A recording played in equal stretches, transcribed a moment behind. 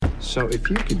So if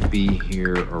you could be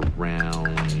here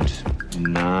around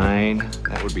 9,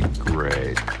 that would be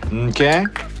great. Okay?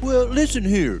 Well, listen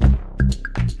here.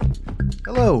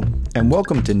 Hello, and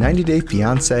welcome to 90 Day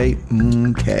Fiancé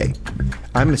MK.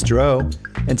 I'm Mr. O,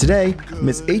 and today,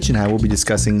 Miss H and I will be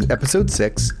discussing episode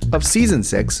 6 of season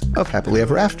 6 of Happily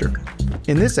Ever After.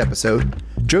 In this episode,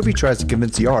 Jovi tries to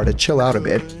convince Yara to chill out a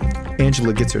bit,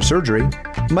 Angela gets her surgery,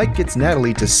 Mike gets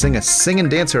Natalie to sing a sing and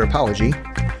dance her apology,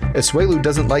 Asuelu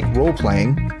doesn't like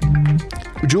role-playing,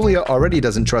 Julia already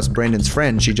doesn't trust Brandon's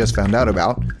friend she just found out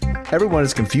about, everyone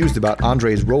is confused about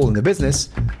Andre's role in the business,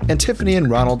 and Tiffany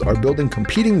and Ronald are building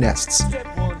competing nests.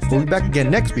 We'll be back again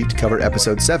next week to cover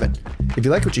episode 7. If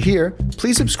you like what you hear,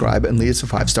 please subscribe and leave us a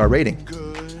 5-star rating.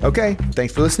 Okay,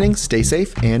 thanks for listening, stay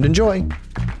safe, and enjoy.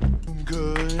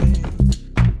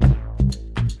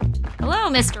 Hello,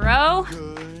 Mr. O.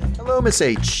 Hello, Miss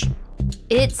H.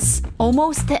 It's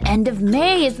almost the end of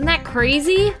May. Isn't that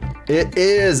crazy? It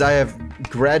is. I have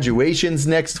graduations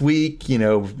next week. You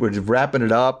know, we're wrapping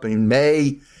it up in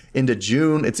May into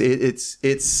June. It's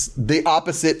the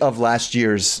opposite of last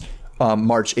year's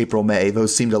March, April, May.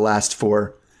 Those seem to last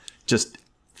for just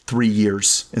 3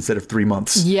 years instead of 3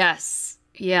 months. Yes.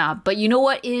 Yeah. But you know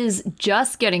what is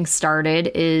just getting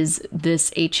started is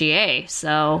this HEA.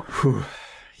 So.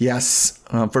 Yes.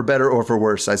 For better or for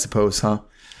worse, I suppose, huh?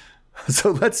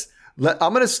 So I'm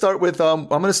going to start with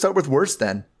worse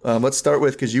then. Let's start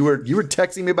with, because you were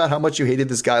texting me about how much you hated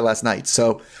this guy last night.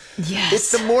 So yes.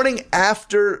 It's the morning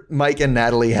after Mike and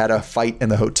Natalie had a fight in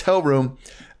the hotel room.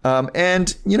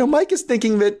 And, you know, Mike is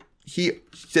thinking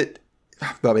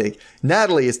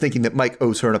Natalie is thinking that Mike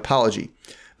owes her an apology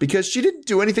because she didn't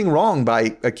do anything wrong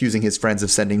by accusing his friends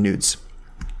of sending nudes.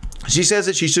 She says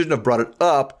that she shouldn't have brought it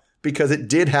up because it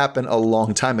did happen a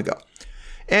long time ago.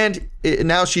 And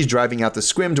now she's driving out to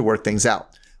Sequim to work things out.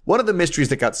 One of the mysteries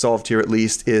that got solved here, at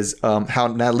least, is how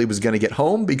Natalie was going to get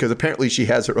home, because apparently she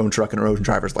has her own truck and her own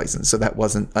driver's license, so that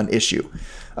wasn't an issue.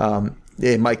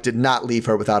 Mike did not leave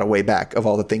her without a way back of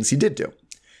all the things he did do.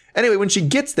 Anyway, when she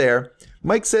gets there,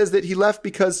 Mike says that he left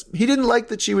because he didn't like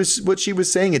what she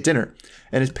was saying at dinner,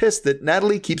 and is pissed that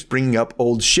Natalie keeps bringing up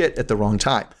old shit at the wrong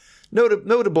time.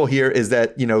 Notable here is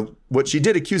that, you know, what she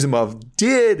did accuse him of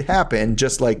did happen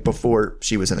just like before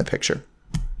she was in the picture.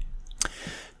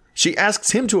 She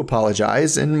asks him to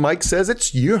apologize, and Mike says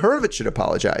it's her that should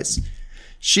apologize.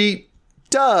 She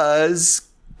does,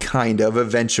 kind of,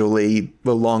 eventually,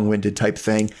 a long-winded type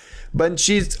thing, but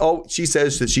she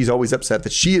says that she's always upset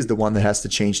that she is the one that has to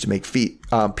change to make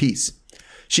peace.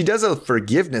 She does a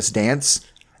forgiveness dance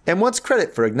and wants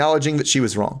credit for acknowledging that she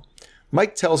was wrong.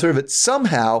 Mike tells her that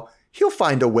somehow he'll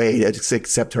find a way to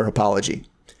accept her apology.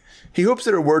 He hopes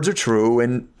that her words are true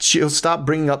and she'll stop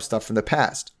bringing up stuff from the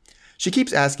past. She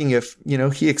keeps asking if, you know,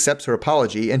 he accepts her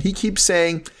apology, and he keeps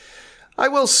saying, I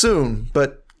will soon,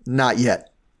 but not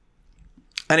yet.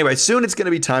 Anyway, soon it's going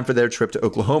to be time for their trip to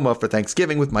Oklahoma for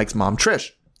Thanksgiving with Mike's mom,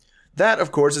 Trish. That,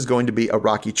 of course, is going to be a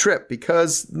rocky trip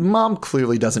because Mom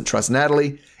clearly doesn't trust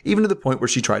Natalie, even to the point where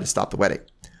she tried to stop the wedding.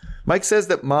 Mike says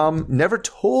that Mom never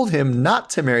told him not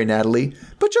to marry Natalie,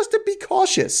 but just to be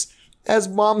cautious, as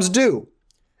moms do.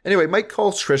 Anyway, Mike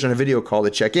calls Trish on a video call to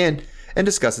check in and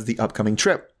discusses the upcoming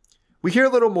trip. We hear a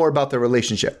little more about their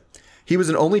relationship. He was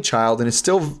an only child and is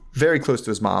still very close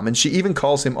to his mom, and she even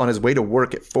calls him on his way to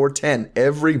work at 4:10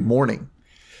 every morning.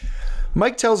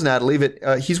 Mike tells Natalie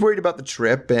that he's worried about the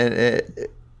trip, and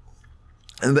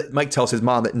Mike tells his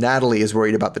mom that Natalie is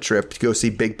worried about the trip to go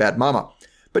see Big Bad Mama.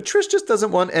 But Trish just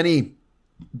doesn't want any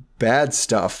bad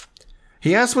stuff.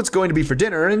 He asks what's going to be for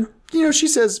dinner, and, you know, she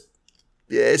says,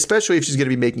 especially if she's going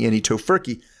to be making any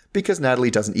tofurkey, because Natalie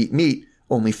doesn't eat meat,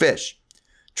 only fish.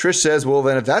 Trish says, well,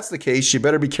 then if that's the case, she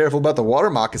better be careful about the water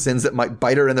moccasins that might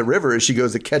bite her in the river as she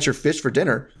goes to catch her fish for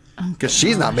dinner, because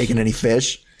she's not making any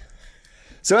fish.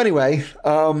 So anyway,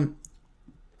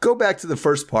 go back to the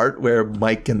first part where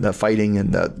Mike and the fighting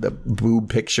and the boob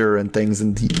picture and things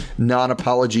and the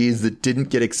non-apologies that didn't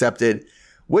get accepted.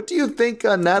 What do you think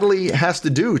Natalie has to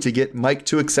do to get Mike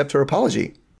to accept her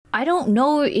apology? I don't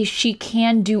know if she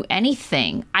can do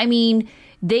anything. I mean,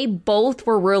 they both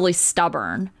were really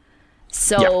stubborn.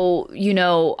 So, yeah. You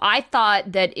know, I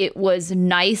thought that it was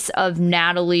nice of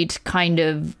Natalie to kind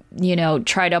of, you know,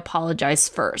 try to apologize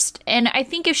first. And I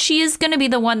think if she is going to be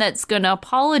the one that's going to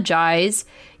apologize,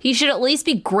 he should at least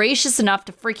be gracious enough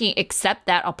to freaking accept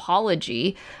that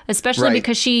apology, especially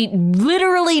because she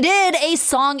literally did a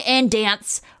song and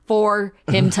dance for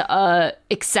him to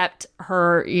accept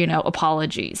her, you know,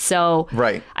 apology. So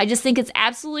I just think it's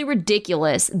absolutely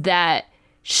ridiculous that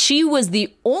she was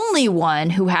the only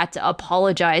one who had to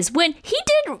apologize when he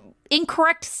did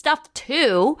incorrect stuff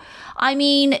too. I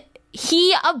mean,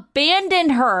 he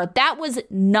abandoned her. That was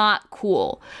not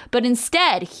cool. But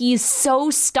instead, he's so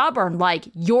stubborn, like,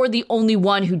 you're the only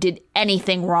one who did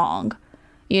anything wrong.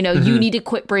 You know, you need to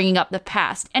quit bringing up the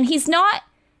past. And he's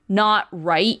not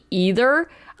right either.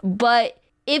 But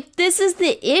if this is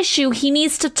the issue, he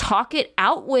needs to talk it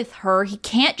out with her. He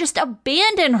can't just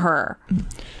abandon her.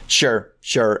 Sure.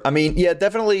 I mean, yeah,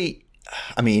 definitely.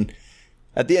 I mean,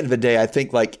 at the end of the day, I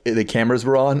think like the cameras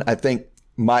were on. I think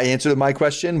my answer to my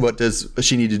question, what does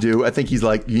she need to do? I think he's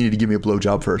like, you need to give me a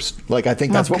blowjob first. Like, I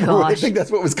think that's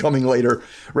what was coming later,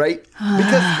 right?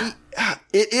 Because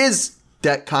it is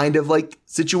that kind of like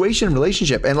situation,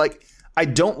 relationship. And like, I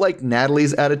don't like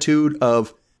Natalie's attitude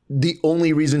of the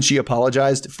only reason she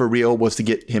apologized for real was to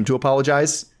get him to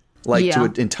apologize, like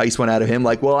to entice one out of him.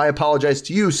 Like, well, I apologized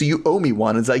to you, so you owe me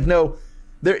one. It's like, no,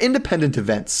 they're independent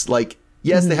events. Like,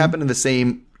 yes, they happen in the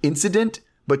same incident,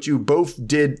 but you both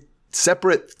did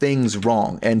separate things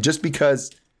wrong. And just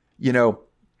because, you know,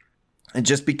 and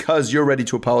just because you're ready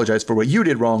to apologize for what you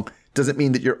did wrong doesn't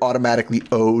mean that you're automatically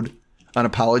owed an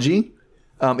apology.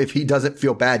 If he doesn't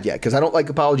feel bad yet, because I don't like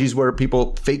apologies where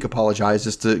people fake apologize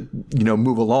just to, you know,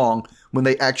 move along when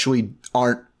they actually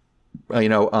aren't,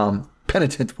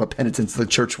 penitent. Well, penitent's the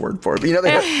church word for it. But, you know,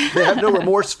 they have no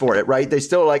remorse for it, right? They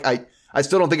still like, I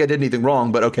still don't think I did anything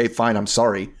wrong, but okay, fine, I'm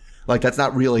sorry. Like, that's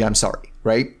not really I'm sorry,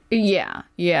 right? Yeah.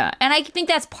 And I think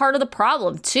that's part of the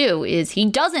problem, too, is he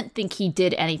doesn't think he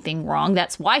did anything wrong.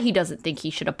 That's why he doesn't think he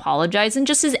should apologize. And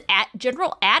just his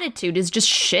general attitude is just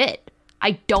shit.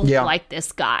 I don't like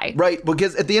this guy. Right,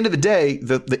 because at the end of the day,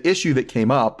 the issue that came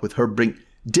up with her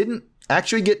didn't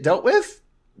actually get dealt with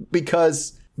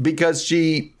because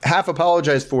she half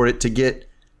apologized for it to get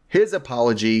his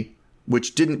apology,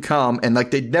 which didn't come, and like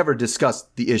they'd never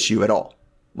discussed the issue at all.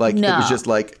 Like It was just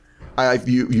like,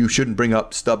 you shouldn't bring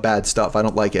up bad stuff. I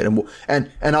don't like it,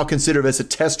 and I'll consider this a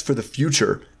test for the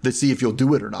future to see if you'll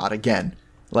do it or not again.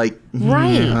 Like,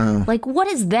 right. Like, what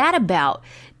is that about?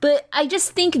 But I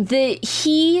just think that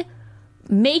he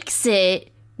makes it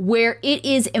where it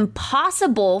is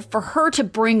impossible for her to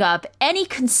bring up any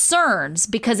concerns,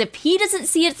 because if he doesn't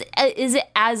see it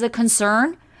as a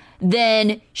concern,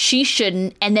 then she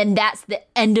shouldn't. And then that's the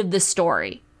end of the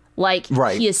story. Like,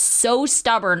 he is so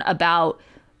stubborn about,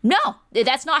 no,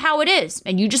 that's not how it is.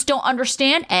 And you just don't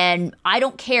understand. And I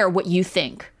don't care what you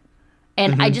think.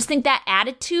 And I just think that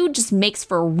attitude just makes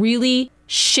for a really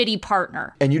shitty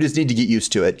partner. And you just need to get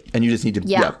used to it. And you just need to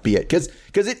be it.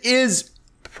 Because it is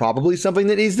probably something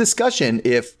that needs discussion.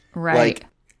 If like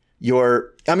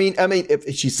if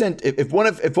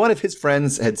one of his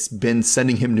friends had been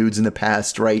sending him nudes in the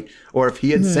past, right? Or if he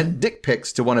had sent dick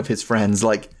pics to one of his friends,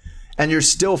 like, and you're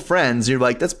still friends, you're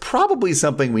like, that's probably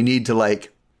something we need to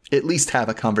like at least have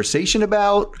a conversation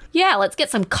about. Yeah, let's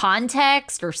get some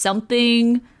context or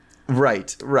something.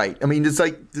 Right. I mean, it's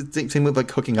like the same with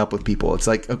like hooking up with people. It's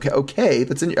like, okay,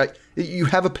 that's you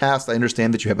have a past. I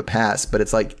understand that you have a past, but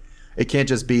it's like, it can't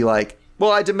just be like,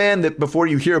 well, I demand that before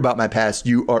you hear about my past,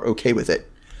 you are okay with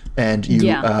it and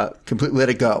you completely let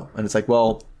it go. And it's like,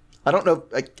 well, I don't know.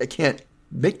 I can't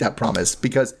make that promise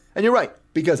because you're right,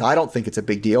 because I don't think it's a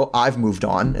big deal. I've moved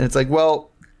on. And it's like,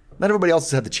 well, not everybody else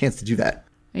has had the chance to do that.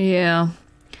 Yeah.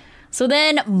 So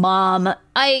then, Mom,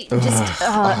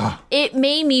 it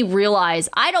made me realize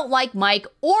I don't like Mike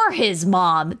or his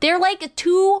mom. They're like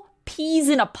two peas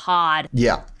in a pod.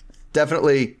 Yeah,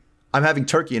 definitely. I'm having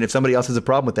turkey, and if somebody else has a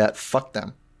problem with that, fuck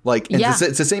them. Like,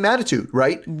 it's the same attitude,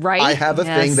 right? Right. I have a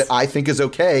thing that I think is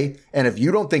okay, and if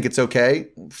you don't think it's okay,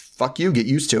 fuck you, get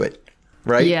used to it,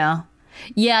 right? Yeah.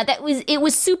 Yeah, it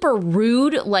was super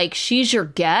rude. Like, she's your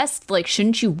guest. Like,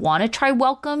 shouldn't you want to try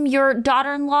welcome your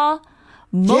daughter-in-law?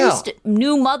 Most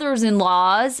new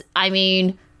mothers-in-laws, I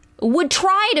mean, would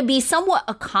try to be somewhat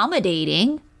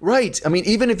accommodating. Right. I mean,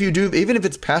 even if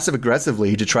it's passive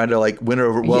aggressively to try to like win her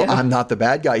over, well, I'm not the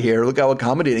bad guy here. Look how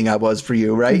accommodating I was for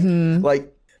you, right?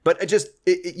 Like, but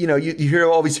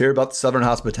you always hear about Southern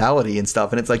hospitality and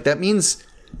stuff, and it's like, that means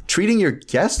treating your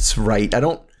guests right.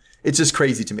 It's just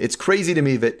crazy to me. It's crazy to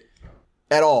me that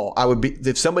at all I would be,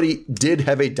 if somebody did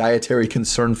have a dietary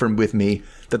concern with me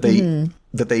that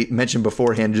they mentioned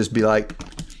beforehand, just be like,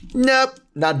 nope,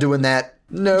 not doing that.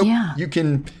 Nope. Yeah. You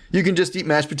can just eat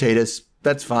mashed potatoes.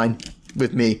 That's fine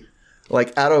with me.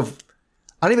 Like, I don't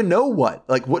even know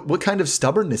what kind of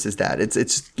stubbornness is that?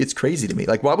 It's crazy to me.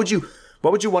 Like, why would you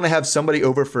want to have somebody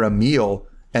over for a meal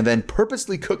and then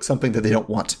purposely cook something that they don't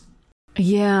want?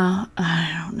 Yeah,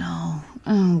 I don't know.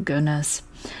 Oh, goodness.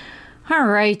 All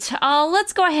right,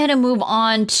 let's go ahead and move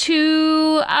on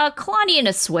to Kalani and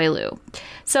Asuelu.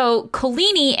 So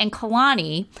Kolini and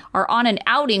Kalani are on an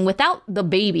outing without the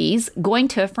babies, going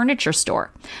to a furniture store.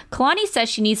 Kalani says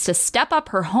she needs to step up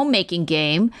her homemaking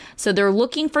game, so they're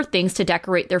looking for things to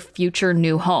decorate their future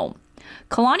new home.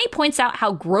 Kalani points out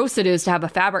how gross it is to have a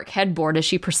fabric headboard as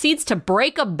she proceeds to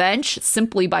break a bench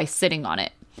simply by sitting on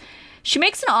it. She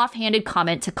makes an offhanded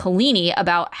comment to Kolini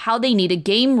about how they need a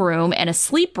game room and a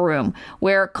sleep room,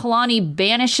 where Kalani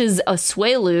banishes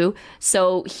Asuelu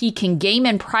so he can game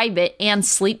in private and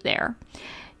sleep there.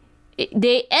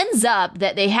 It ends up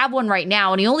that they have one right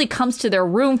now, and he only comes to their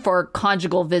room for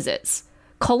conjugal visits.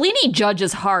 Kolini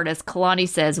judges hard as Kalani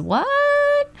says, "What?"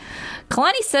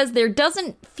 Kalani says there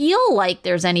doesn't feel like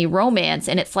there's any romance,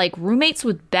 and it's like roommates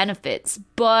with benefits,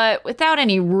 but without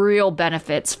any real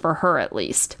benefits for her at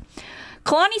least.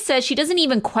 Kalani says she doesn't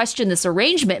even question this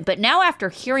arrangement, but now after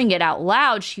hearing it out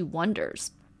loud, she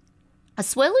wonders.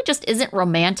 Asuelu just isn't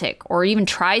romantic or even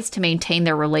tries to maintain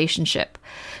their relationship.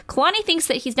 Kalani thinks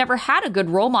that he's never had a good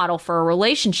role model for a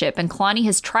relationship, and Kalani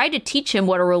has tried to teach him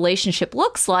what a relationship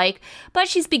looks like, but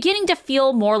she's beginning to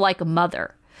feel more like a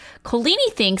mother.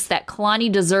 Kolini thinks that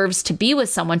Kalani deserves to be with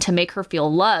someone to make her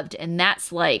feel loved, and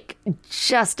that's like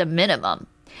just a minimum.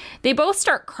 They both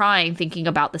start crying thinking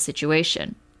about the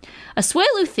situation.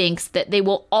 Asuelu thinks that they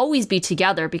will always be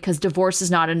together because divorce is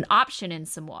not an option in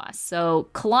Samoa. So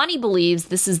Kalani believes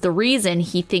this is the reason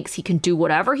he thinks he can do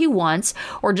whatever he wants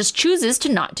or just chooses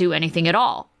to not do anything at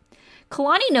all.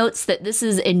 Kalani notes that this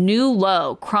is a new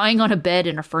low, crying on a bed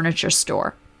in a furniture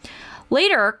store.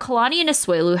 Later, Kalani and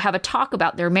Asuelu have a talk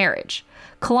about their marriage.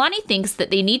 Kalani thinks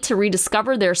that they need to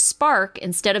rediscover their spark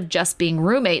instead of just being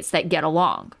roommates that get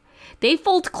along. They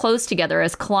fold close together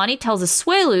as Kalani tells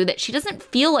Asuelu that she doesn't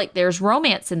feel like there's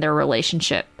romance in their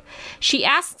relationship. She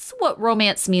asks what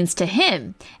romance means to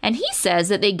him, and he says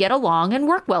that they get along and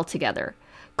work well together.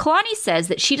 Kalani says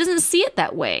that she doesn't see it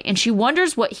that way, and she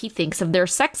wonders what he thinks of their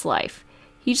sex life.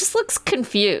 He just looks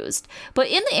confused. But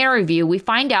in the interview, we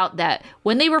find out that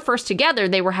when they were first together,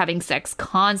 they were having sex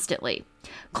constantly.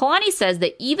 Kalani says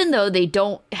that even though they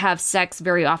don't have sex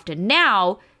very often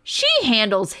now, she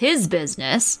handles his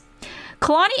business.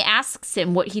 Kalani asks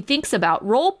him what he thinks about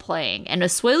role-playing, and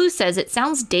Asuelu says it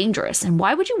sounds dangerous, and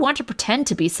why would you want to pretend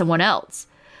to be someone else?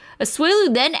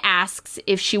 Asuelu then asks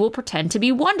if she will pretend to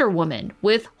be Wonder Woman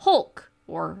with Hulk,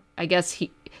 or I guess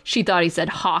she thought he said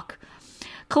Hawk.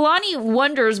 Kalani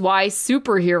wonders why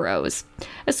superheroes.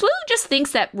 Asuelu just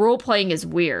thinks that role-playing is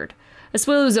weird.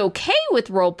 Asuelu's okay with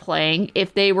role-playing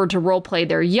if they were to role-play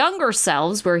their younger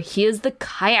selves, where he is the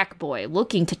kayak boy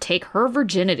looking to take her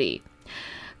virginity.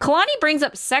 Kalani brings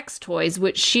up sex toys,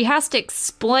 which she has to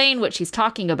explain what she's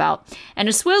talking about, and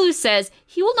Asuelu says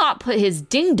he will not put his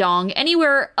ding-dong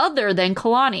anywhere other than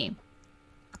Kalani.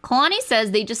 Kalani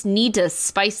says they just need to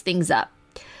spice things up.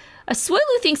 Asuelu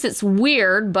thinks it's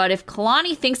weird, but if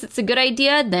Kalani thinks it's a good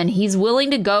idea, then he's willing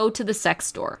to go to the sex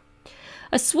store.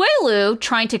 Asuelu,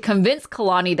 trying to convince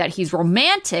Kalani that he's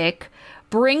romantic,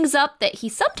 brings up that he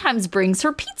sometimes brings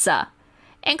her pizza.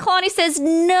 And Kalani says,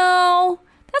 no,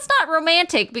 that's not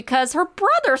romantic because her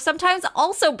brother sometimes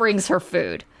also brings her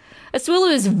food.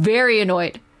 Asuelu is very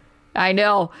annoyed. I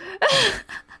know.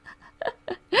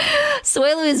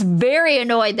 Asuelu is very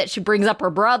annoyed that she brings up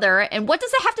her brother, and what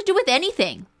does it have to do with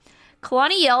anything?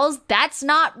 Kalani yells, that's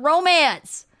not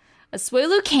romance.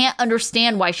 Asuelu can't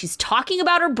understand why she's talking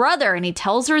about her brother, and he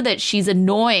tells her that she's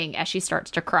annoying as she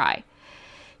starts to cry.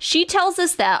 She tells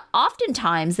us that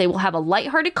oftentimes they will have a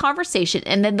lighthearted conversation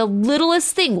and then the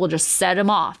littlest thing will just set him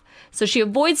off, so she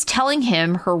avoids telling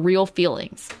him her real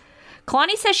feelings.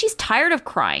 Kalani says she's tired of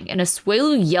crying, and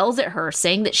Asuelu yells at her,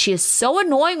 saying that she is so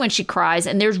annoying when she cries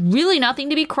and there's really nothing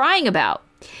to be crying about.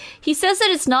 He says that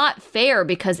it's not fair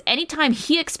because anytime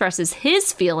he expresses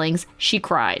his feelings, she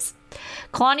cries.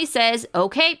 Kalani says,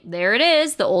 okay, there it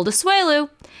is, the old Asuelu.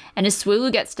 And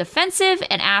Asuelu gets defensive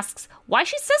and asks why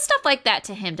she says stuff like that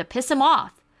to him to piss him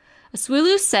off.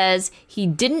 Asuelu says he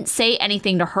didn't say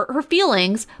anything to hurt her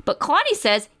feelings, but Kalani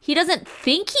says he doesn't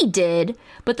think he did,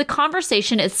 but the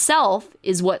conversation itself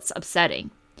is what's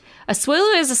upsetting.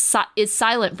 Asuelu is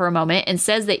silent for a moment and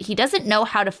says that he doesn't know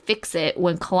how to fix it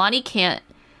when Kalani can't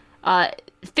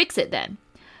fix it then.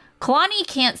 Kalani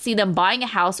can't see them buying a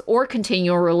house or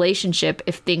continue a relationship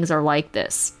if things are like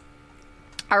this.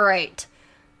 All right.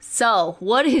 So,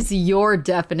 what is your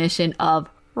definition of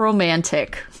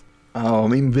romantic? Oh, I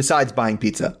mean, besides buying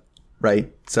pizza,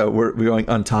 right? So we're going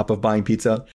on top of buying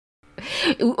pizza.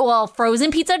 Well,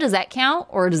 frozen pizza, does that count?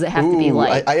 Or does it have to be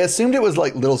like... I assumed it was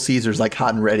like Little Caesars, like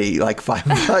hot and ready, like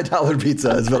 $5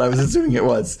 pizza is what I was assuming it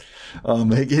was.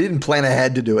 He didn't plan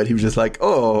ahead to do it. He was just like,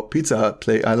 oh, pizza.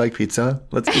 I like pizza.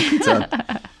 Let's eat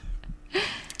pizza.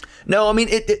 No, I mean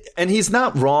and he's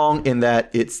not wrong in that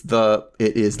it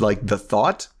is like the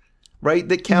thought, right,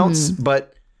 that counts,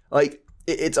 but like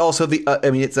it's also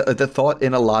the thought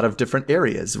in a lot of different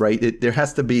areas, right? There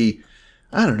has to be,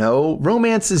 I don't know,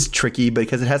 romance is tricky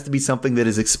because it has to be something that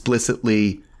is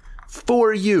explicitly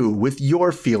for you with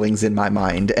your feelings in my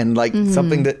mind, and like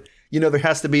something that, you know, there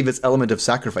has to be this element of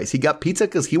sacrifice. He got pizza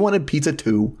because he wanted pizza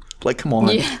too. Like, come on,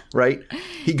 right?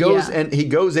 He goes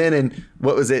and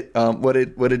what was it? What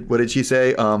did she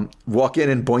say? Walk in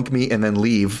and boink me and then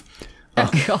leave. Oh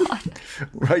God!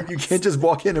 Right? You can't just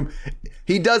walk in and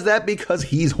he does that because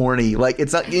he's horny. Like,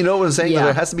 it's not, you know what I'm saying? Yeah.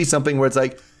 There has to be something where it's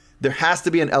like there has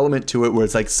to be an element to it where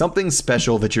it's like something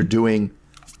special that you're doing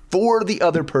for the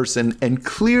other person and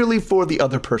clearly for the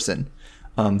other person.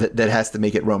 That has to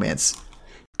make it romance.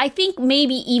 I think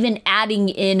maybe even adding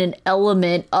in an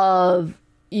element of,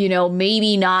 you know,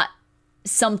 maybe not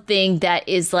something that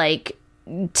is like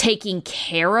taking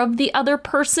care of the other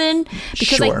person,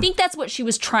 because I think that's what she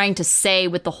was trying to say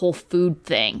with the whole food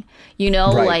thing. You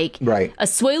know, right.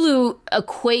 Asuelu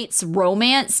equates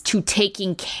romance to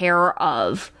taking care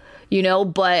of, you know,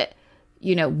 but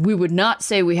you know, we would not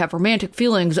say we have romantic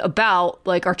feelings about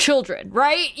like our children,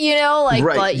 right? You know, like,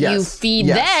 but you feed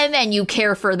them and you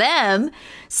care for them.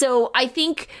 So I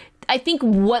think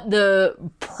what the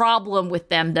problem with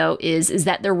them though is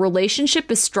that their relationship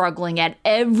is struggling at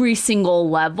every single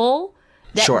level.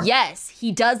 That yes,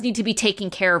 he does need to be taking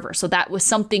care of her. So that was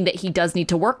something that he does need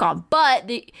to work on. But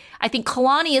I think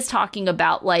Kalani is talking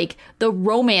about like the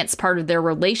romance part of their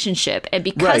relationship, and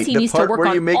because he needs to work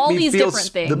on all these different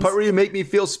things. The part where you make me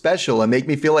feel special and make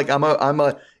me feel like I'm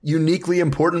a uniquely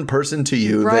important person to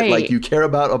you, that like you care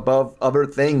about above other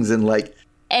things, and like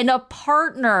a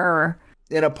partner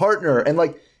and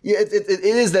like it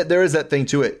is that there is that thing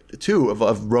to it too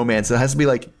of romance. It has to be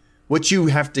like, what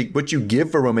you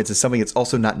give for romance is something that's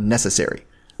also not necessary.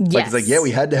 Yes. Like, it's like, yeah,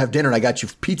 we had to have dinner and I got you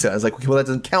pizza. I was like, okay, well, that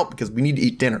doesn't count because we need to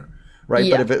eat dinner, right?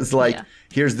 Yeah. But if it's like,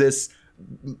 here's this,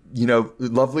 you know,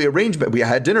 lovely arrangement. We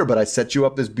had dinner, but I set you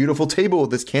up this beautiful table,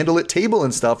 this candlelit table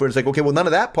and stuff, where it's like, okay, well, none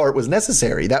of that part was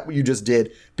necessary. That you just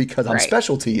did because I'm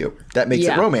special to you. That makes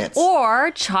it romance.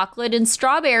 Or chocolate and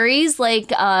strawberries,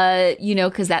 like, you know,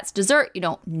 because that's dessert. You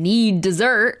don't need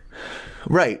dessert.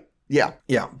 Right. Yeah.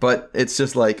 But it's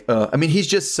just like, I mean, he's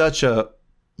just such a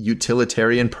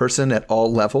utilitarian person at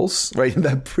all levels, right? And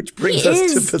that which brings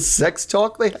us to the sex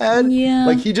talk they had. Yeah.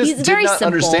 Like, he just did not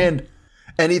understand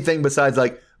anything besides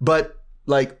like, but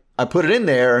like, I put it in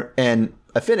there and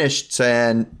I finished,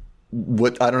 and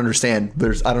what I don't understand.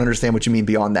 I don't understand what you mean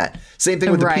beyond that. Same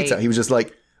thing with the pizza. He was just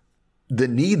like, the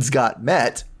needs got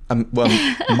met. Well,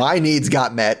 my needs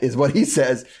got met is what he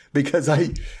says, because I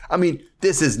mean,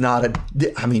 this is not a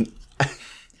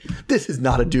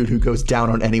dude who goes down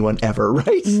on anyone ever,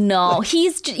 right? No, like,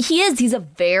 he's a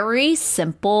very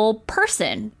simple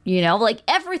person, you know, like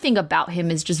everything about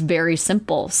him is just very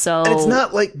simple. So, and it's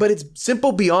not like, but it's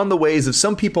simple beyond the ways of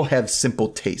some people have simple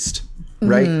taste,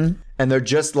 right? And they're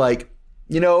just like,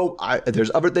 you know,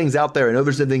 there's other things out there. I know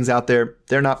there's things out there.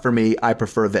 They're not for me. I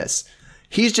prefer this.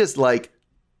 He's just like,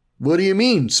 what do you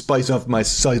mean spice up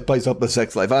the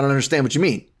sex life? I don't understand what you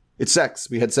mean. It's sex.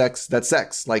 We had sex. That's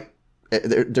sex. Like,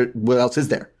 what else is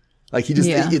there? Like, he just,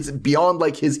 it's beyond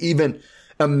like his even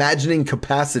imagining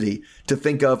capacity to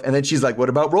think of. And then she's like, what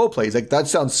about role plays? Like, that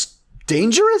sounds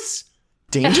dangerous.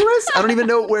 I don't even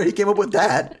know where he came up with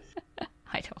that.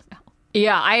 I don't know.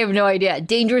 Yeah, I have no idea.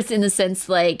 Dangerous in the sense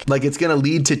like it's going to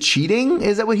lead to cheating.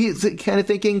 Is that what he's kind of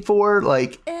thinking for?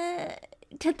 Like,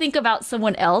 to think about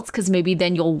someone else, because maybe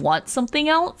then you'll want something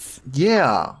else.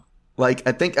 Yeah. Like,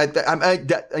 I think,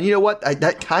 and you know what?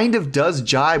 That kind of does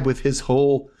jibe with his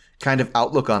whole kind of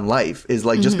outlook on life, is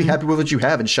like, just be happy with what you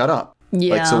have and shut up.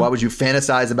 Yeah. Like, so why would you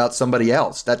fantasize about somebody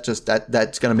else? That's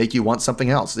going to make you want something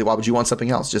else. Why would you want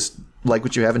something else? Just like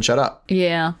what you have and shut up.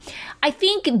 Yeah. I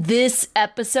think this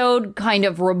episode kind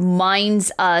of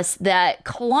reminds us that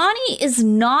Kalani is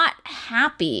not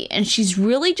happy, and she's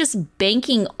really just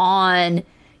banking on,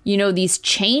 you know, these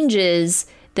changes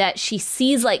that she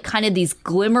sees, like kind of these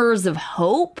glimmers of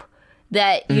hope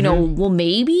that, you know, well,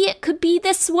 maybe it could be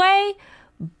this way,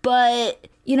 but,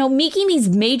 you know, making these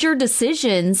major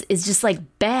decisions is just like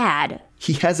bad.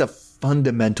 He has a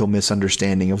fundamental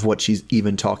misunderstanding of what she's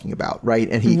even talking about, right?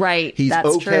 And he's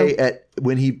okay at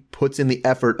when he puts in the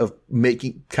effort of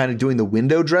making, kind of doing the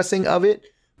window dressing of it,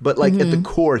 but like at the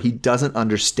core, he doesn't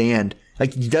understand.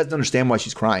 Like, he doesn't understand why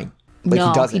she's crying. Like,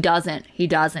 no, he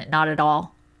doesn't, not at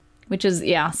all. Which is,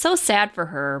 so sad for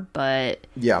her, but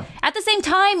at the same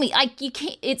time, like, you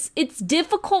can't. It's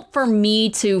difficult for me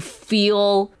to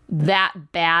feel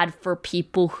that bad for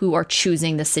people who are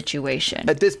choosing the situation.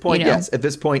 At this point, you know? yes. At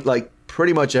this point, like,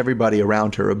 pretty much everybody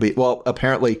around her will be, well,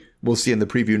 apparently, we'll see in the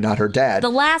preview, not her dad. The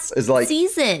last is like,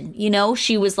 season, you know,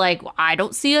 she was like, I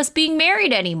don't see us being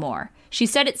married anymore. She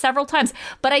said it several times.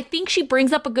 But I think she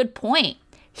brings up a good point.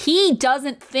 He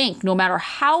doesn't think, no matter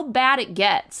how bad it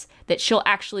gets, that she'll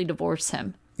actually divorce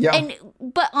him. Yeah.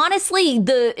 But honestly,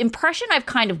 the impression I've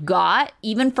kind of got,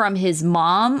 even from his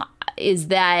mom, is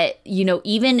that, you know,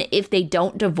 even if they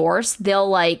don't divorce, they'll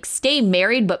like stay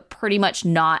married, but pretty much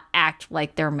not act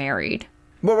like they're married.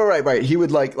 Well, right. He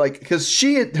would like, because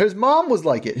his mom was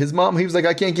like it. His mom, he was like,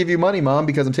 I can't give you money, Mom,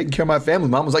 because I'm taking care of my family.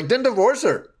 Mom was like, then divorce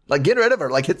her. Like, get rid of her.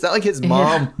 Like, it's not like his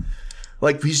mom. Yeah.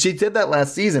 Like, she did that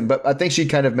last season, but I think she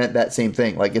kind of meant that same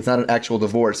thing. Like, it's not an actual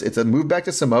divorce. It's a move back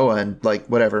to Samoa and, like,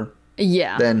 whatever.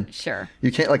 Yeah, then sure.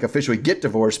 You can't, like, officially get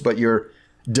divorced, but you're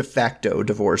de facto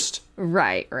divorced.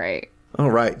 Right.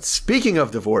 All right. Speaking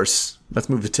of divorce, let's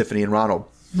move to Tiffany and Ronald.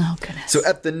 Oh, goodness. So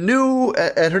at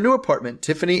her new apartment,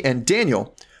 Tiffany and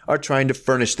Daniel are trying to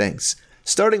furnish things,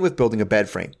 starting with building a bed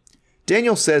frame.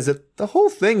 Daniel says that the whole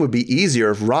thing would be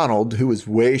easier if Ronald, who is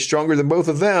way stronger than both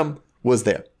of them, was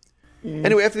there.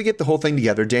 Anyway, after they get the whole thing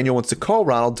together, Daniel wants to call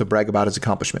Ronald to brag about his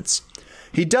accomplishments.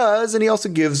 He does, and he also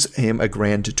gives him a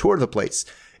grand tour of the place,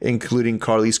 including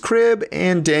Carly's crib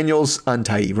and Daniel's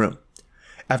untidy room.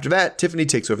 After that, Tiffany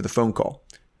takes over the phone call.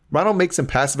 Ronald makes some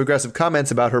passive-aggressive comments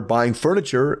about her buying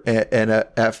furniture, and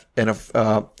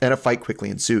a fight quickly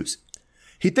ensues.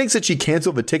 He thinks that she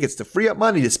canceled the tickets to free up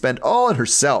money to spend all on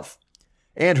herself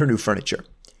and her new furniture.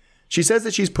 She says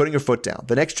that she's putting her foot down.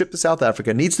 The next trip to South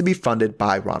Africa needs to be funded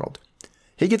by Ronald.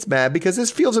 He gets mad because this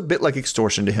feels a bit like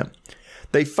extortion to him.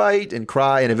 They fight and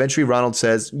cry, and eventually Ronald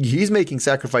says he's making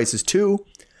sacrifices too.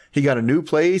 He got a new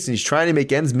place, and he's trying to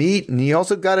make ends meet, and he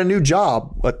also got a new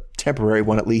job, a temporary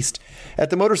one at least, at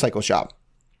the motorcycle shop.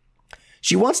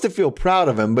 She wants to feel proud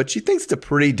of him, but she thinks it's a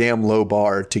pretty damn low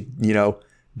bar to, you know,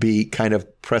 be kind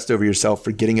of pressed over yourself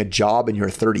for getting a job in your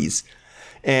 30s.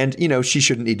 And, you know, she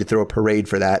shouldn't need to throw a parade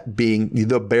for that, being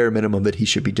the bare minimum that he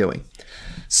should be doing.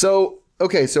 So,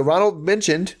 okay, so Ronald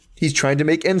mentioned he's trying to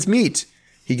make ends meet.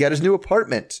 He got his new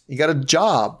apartment. He got a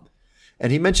job.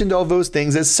 And he mentioned all those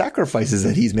things as sacrifices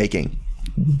that he's making.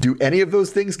 Do any of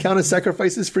those things count as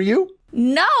sacrifices for you?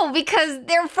 No, because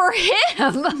they're for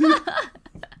him.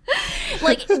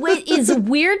 Like, what is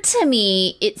weird to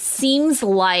me, it seems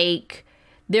like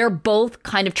they're both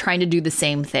kind of trying to do the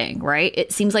same thing, right?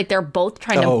 It seems like they're both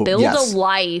trying to build a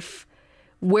life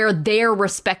where they're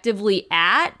respectively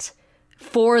at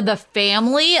for the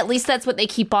family. At least that's what they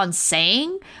keep on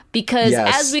saying. Because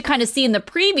as we kind of see in the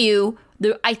preview,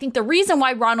 I think the reason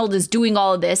why Ronald is doing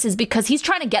all of this is because he's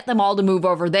trying to get them all to move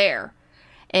over there.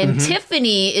 And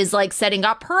Tiffany is like setting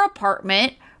up her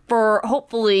apartment for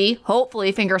hopefully,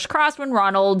 fingers crossed, when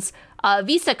Ronald's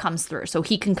visa comes through so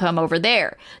he can come over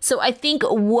there. So I think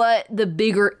what the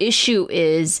bigger issue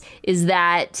is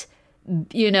that,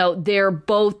 you know, they're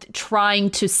both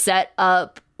trying to set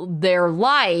up their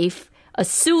life,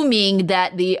 assuming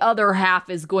that the other half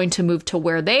is going to move to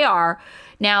where they are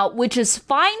now, which is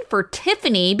fine for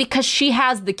Tiffany because she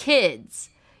has the kids,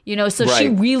 you know, so she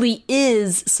really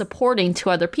is supporting to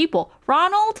other people.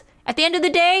 Ronald, at the end of the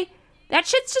day, that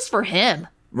shit's just for him.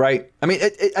 Right. I mean,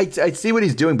 I see what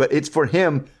he's doing, but it's for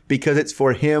him because it's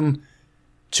for him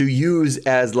to use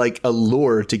as like a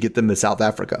lure to get them to South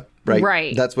Africa. Right.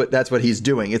 Right. That's what he's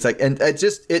doing. It's like, and it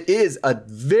is a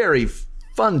very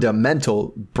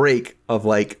fundamental break of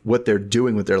like what they're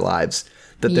doing with their lives.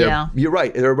 That you're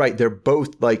right. They're right. They're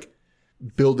both like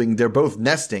building. They're both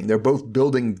nesting. They're both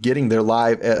building, getting their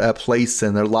a place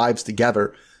and their lives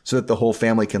together so that the whole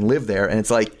family can live there. And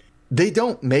it's like,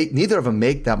 neither of them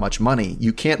make that much money.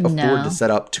 You can't afford to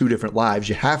set up two different lives.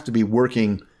 You have to be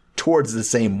working towards the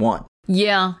same one.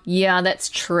 Yeah, that's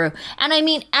true. And I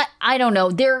mean, I don't know.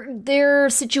 Their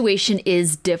situation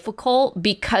is difficult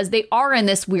because they are in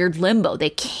this weird limbo.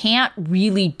 They can't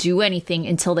really do anything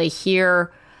until they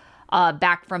hear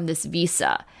back from this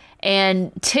visa.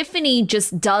 And Tiffany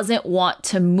just doesn't want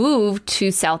to move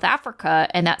to South Africa.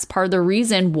 And that's part of the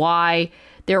reason why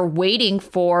they're waiting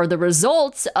for the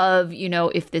results of, you know,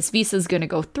 if this visa is going to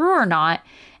go through or not.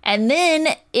 And then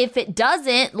if it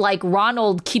doesn't, like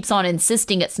Ronald keeps on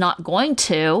insisting it's not going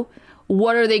to,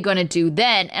 what are they going to do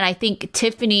then? And I think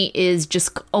Tiffany is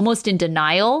just almost in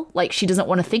denial. Like she doesn't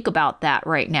want to think about that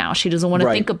right now. She doesn't want to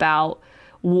think about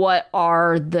what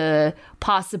are the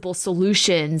possible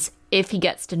solutions if he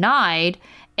gets denied.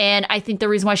 And I think the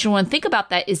reason why she doesn't want to think about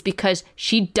that is because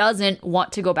she doesn't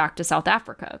want to go back to South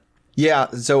Africa. Yeah,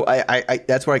 so I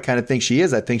that's where I kind of think she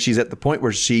is. I think she's at the point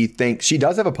where she thinks she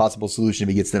does have a possible solution. If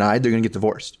he gets denied, they're going to get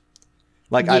divorced.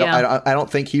 Like, Yeah. I don't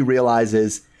think he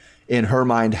realizes in her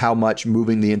mind how much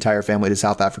moving the entire family to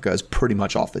South Africa is pretty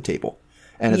much off the table.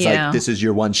 And it's Yeah. like, this is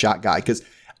your one shot guy. Because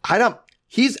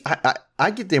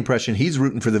I get the impression he's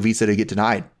rooting for the visa to get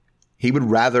denied. He would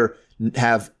rather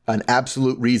have an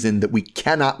absolute reason that we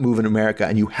cannot move in America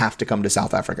and you have to come to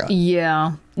South Africa.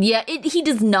 Yeah. Yeah. He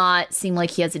does not seem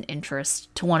like he has an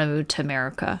interest to want to move to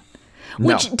America, No.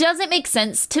 which doesn't make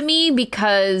sense to me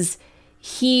because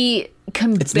he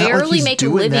can It's not like barely he's make a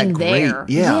doing that living great. there.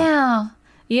 Yeah. Yeah.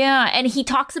 Yeah. And he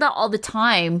talks about all the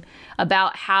time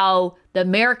about how the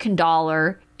American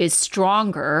dollar is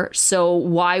stronger. So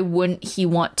why wouldn't he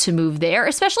want to move there?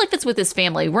 Especially if it's with his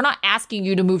family. We're not asking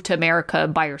you to move to America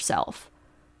by yourself.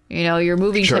 You know, you're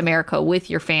moving Sure. to America with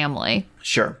your family.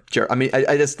 Sure. I mean,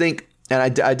 I just think, and I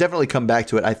definitely come back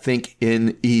to it. I think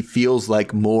he feels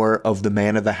like more of the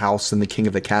man of the house and the king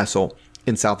of the castle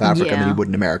in South Africa than he Yeah. would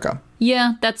in America.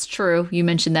 Yeah, that's true. You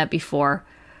mentioned that before.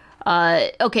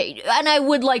 Okay, and I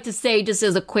would like to say, just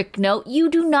as a quick note, you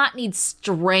do not need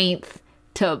strength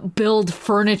to build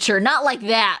furniture. Not like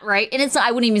that, right? And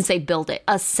I wouldn't even say build it.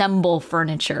 Assemble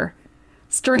furniture.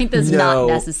 Strength is No. not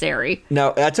necessary.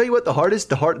 Now, I tell you what,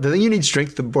 the thing you need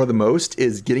strength for the most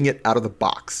is getting it out of the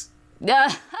box.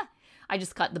 I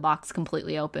just cut the box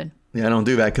completely open. Yeah, I don't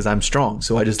do that because I'm strong.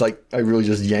 So I really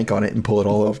just yank on it and pull it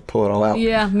all out.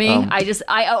 Yeah, me.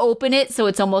 I open it so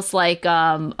it's almost like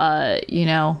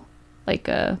like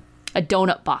a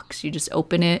donut box. You just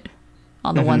open it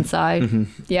on the one side.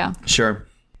 Yeah. Sure.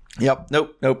 Yep.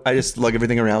 Nope. I just lug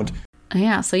everything around.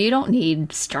 Yeah, so you don't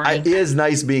need strength. It is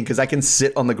nice being because I can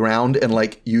sit on the ground and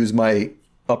like use my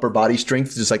upper body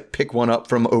strength to just like pick one up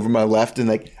from over my left and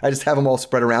like I just have them all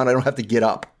spread around. I don't have to get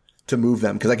up to move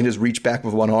them because I can just reach back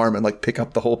with one arm and like pick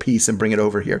up the whole piece and bring it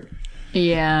over here.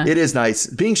 Yeah. It is nice.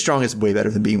 Being strong is way better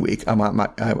than being weak. I won't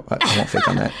fake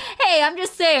on that. Hey, I'm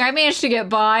just saying, I managed to get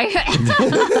by.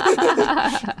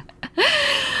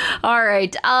 All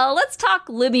right, let's talk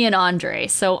Libby and Andre.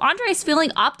 So Andre's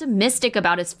feeling optimistic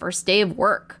about his first day of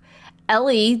work.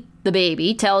 Ellie, the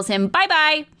baby, tells him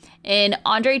bye-bye, and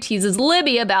Andre teases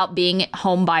Libby about being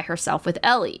home by herself with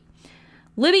Ellie.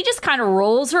 Libby just kind of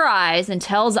rolls her eyes and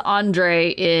tells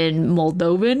Andre in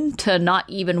Moldovan to not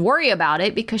even worry about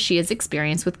it because she has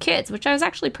experience with kids, which I was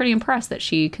actually pretty impressed that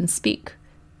she can speak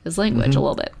his language a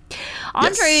little bit.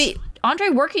 Andre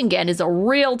working again is a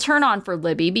real turn on for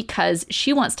Libby because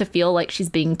she wants to feel like she's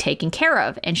being taken care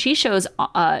of, and she knows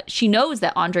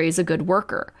that Andre is a good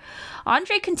worker.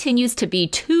 Andre continues to be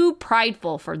too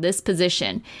prideful for this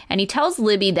position, and he tells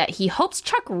Libby that he hopes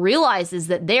Chuck realizes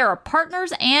that they are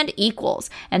partners and equals,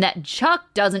 and that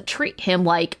Chuck doesn't treat him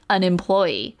like an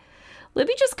employee.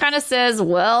 Libby just kind of says,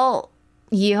 well,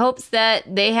 he hopes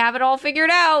that they have it all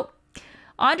figured out.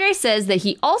 Andre says that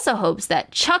he also hopes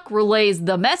that Chuck relays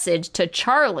the message to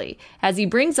Charlie, as he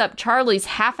brings up Charlie's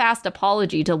half-assed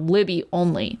apology to Libby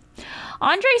only.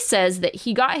 Andre says that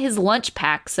he got his lunch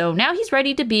pack, so now he's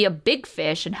ready to be a big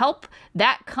fish and help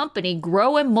that company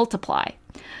grow and multiply.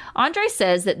 Andre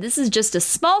says that this is just a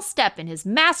small step in his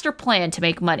master plan to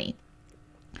make money.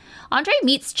 Andre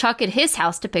meets Chuck at his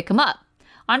house to pick him up.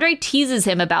 Andre teases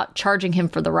him about charging him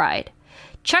for the ride.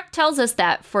 Chuck tells us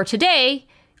that for today,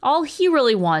 all he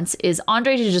really wants is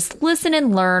Andre to just listen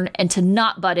and learn and to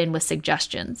not butt in with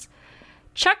suggestions.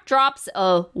 Chuck drops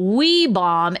a we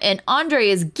bomb, and Andre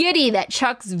is giddy that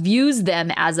Chuck views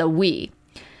them as a we.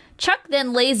 Chuck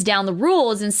then lays down the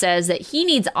rules and says that he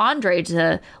needs Andre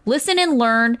to listen and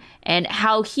learn and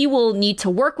how he will need to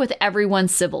work with everyone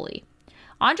civilly.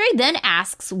 Andre then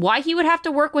asks why he would have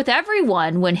to work with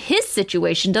everyone when his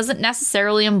situation doesn't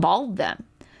necessarily involve them.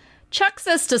 Chuck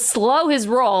says to slow his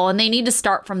roll and they need to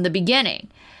start from the beginning.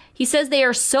 He says they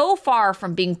are so far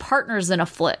from being partners in a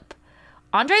flip.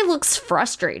 Andre looks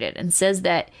frustrated and says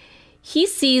that he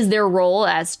sees their role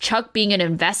as Chuck being an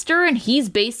investor and he's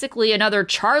basically another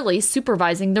Charlie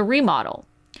supervising the remodel.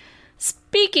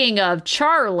 Speaking of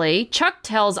Charlie, Chuck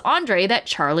tells Andre that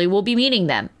Charlie will be meeting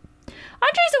them.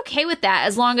 Andre's okay with that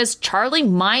as long as Charlie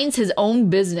minds his own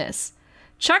business.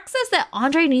 Chuck says that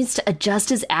Andre needs to adjust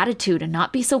his attitude and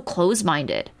not be so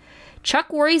close-minded.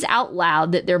 Chuck worries out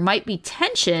loud that there might be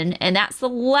tension, and that's the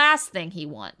last thing he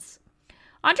wants.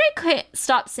 Andre can't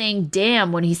stop saying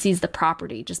damn when he sees the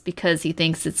property just because he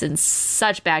thinks it's in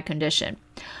such bad condition.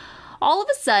 All of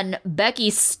a sudden, Becky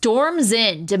storms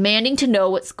in, demanding to know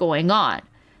what's going on.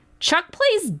 Chuck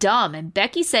plays dumb, and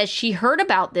Becky says she heard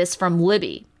about this from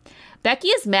Libby. Becky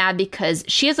is mad because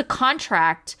she has a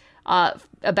contract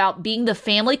about being the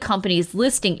family company's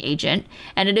listing agent,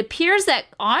 and it appears that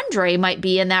Andre might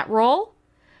be in that role.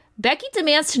 Becky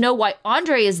demands to know why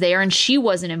Andre is there and she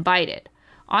wasn't invited.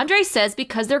 Andre says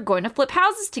because they're going to flip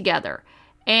houses together.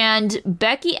 And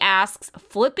Becky asks,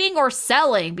 flipping or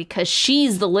selling, because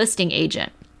she's the listing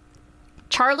agent.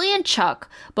 Charlie and Chuck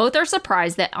both are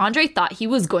surprised that Andre thought he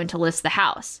was going to list the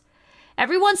house.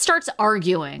 Everyone starts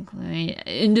arguing.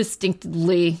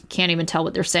 Indistinctly, can't even tell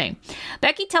what they're saying.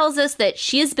 Becky tells us that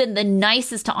she has been the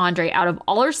nicest to Andre out of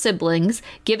all her siblings,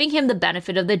 giving him the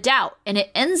benefit of the doubt. And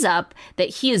it ends up that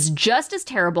he is just as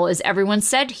terrible as everyone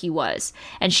said he was.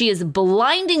 And she is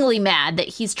blindingly mad that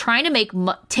he's trying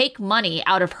to take money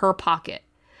out of her pocket.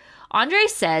 Andre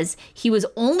says he was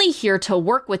only here to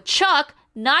work with Chuck,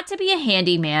 not to be a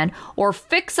handyman or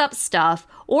fix up stuff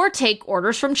or take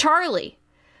orders from Charlie.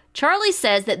 Charlie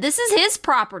says that this is his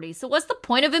property, so what's the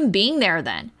point of him being there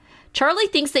then? Charlie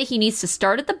thinks that he needs to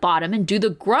start at the bottom and do the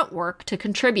grunt work to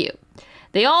contribute.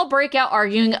 They all break out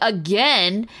arguing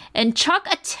again, and Chuck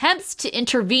attempts to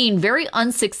intervene very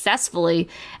unsuccessfully,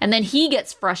 and then he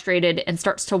gets frustrated and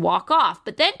starts to walk off,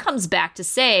 but then comes back to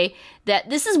say that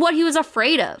this is what he was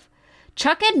afraid of.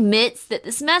 Chuck admits that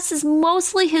this mess is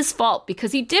mostly his fault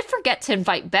because he did forget to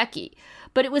invite Becky,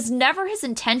 but it was never his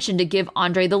intention to give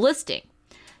Andre the listing.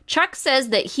 Chuck says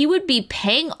that he would be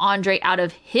paying Andre out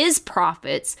of his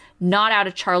profits, not out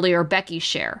of Charlie or Becky's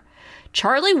share.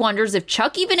 Charlie wonders if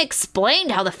Chuck even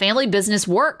explained how the family business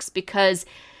works because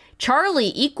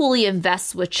Charlie equally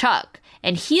invests with Chuck,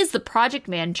 and he is the project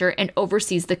manager and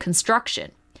oversees the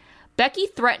construction. Becky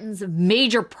threatens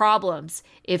major problems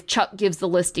if Chuck gives the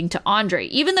listing to Andre,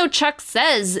 even though Chuck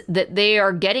says that they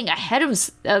are getting ahead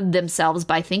of themselves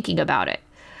by thinking about it.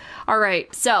 All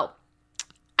right, so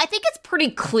I think it's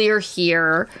pretty clear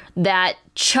here that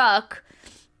Chuck,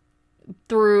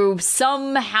 through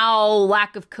somehow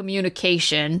lack of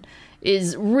communication,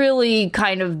 is really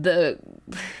kind of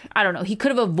he could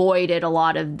have avoided a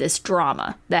lot of this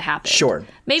drama that happened. Sure.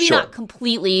 Maybe not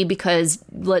completely because,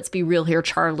 let's be real here,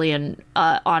 Charlie and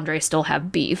Andre still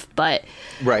have beef. But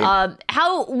right.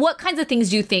 What kinds of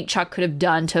things do you think Chuck could have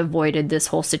done to avoid this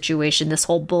whole situation, this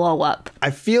whole blow up?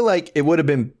 I feel like it would have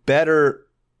been better.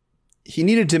 He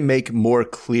needed to make more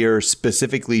clear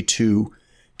specifically to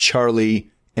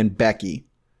Charlie and Becky,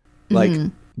 like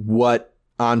what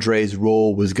Andre's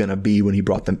role was going to be when he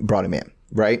brought him in,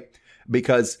 right?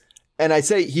 Because, and I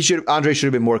say Andre should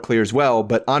have been more clear as well,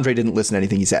 but Andre didn't listen to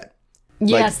anything he said.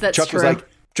 Yes, that's true.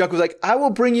 Chuck was like, I will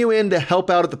bring you in to help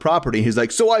out at the property. He's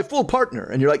like, so I full partner.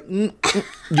 And you're like, you're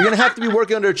going to have to be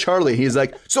working under Charlie. He's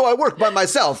like, so I work by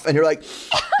myself. And you're like,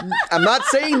 I'm not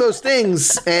saying those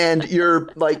things. And you're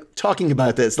like talking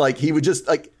about this. Like he would just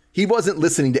like, he wasn't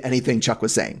listening to anything Chuck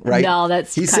was saying, right? No,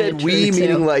 that's He said we,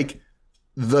 meaning like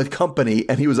the company.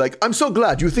 And he was like, I'm so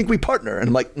glad you think we partner. And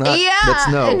I'm like,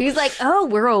 that's no. And he's like, oh,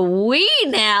 we're a we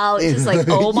now. It's just like,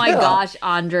 oh my gosh,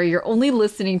 Andre, you're only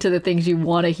listening to the things you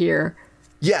want to hear.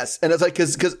 Yes, and it's like,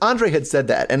 because Andre had said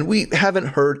that, and we haven't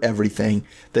heard everything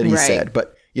that he said.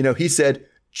 But, he said,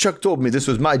 Chuck told me this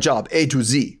was my job, A to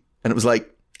Z. And it was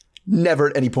like,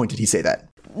 never at any point did he say that.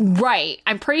 Right.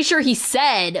 I'm pretty sure he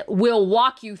said, we'll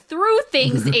walk you through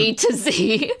things A to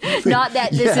Z. Not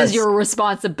that this is your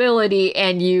responsibility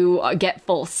and you get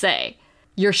full say.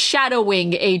 You're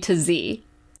shadowing A to Z.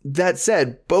 That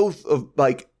said, both of,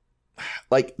 like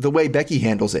the way Becky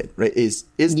handles it, right, is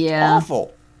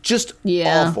awful. Just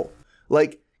awful.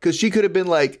 Like, because she could have been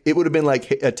like, it would have been like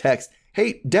a text,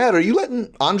 hey, Dad, are you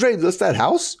letting Andre list that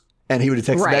house? And he would have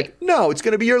texted back, no, it's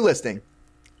going to be your listing.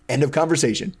 End of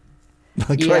conversation.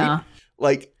 Like, right?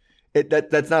 Like,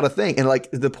 that's not a thing. And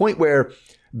like the point where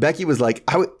Becky was like,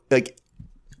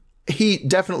 he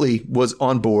definitely was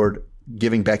on board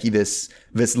giving Becky this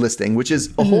listing, which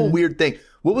is a whole weird thing.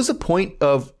 What was the point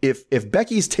of if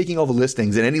Becky's taking all the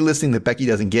listings and any listing that Becky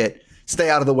doesn't get, stay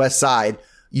out of the West Side,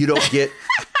 you don't get,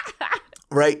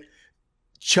 right?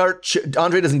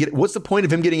 Andre doesn't get it. What's the point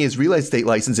of him getting his real estate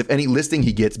license if any listing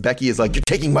he gets, Becky is like, you're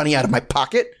taking money out of my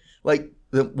pocket? Like,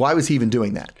 why was he even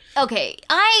doing that? Okay,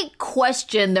 I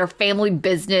question their family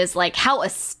business, like how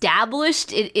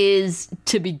established it is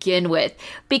to begin with.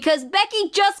 Because Becky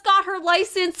just got her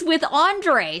license with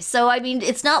Andre. So, I mean,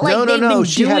 it's not like they've been doing this.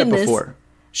 She had it before.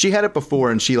 She had it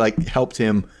before and she like helped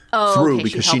him through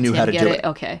because she knew how to do it.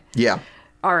 Okay. Yeah.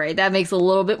 All right, that makes a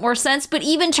little bit more sense. But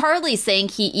even Charlie saying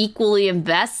he equally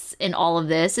invests in all of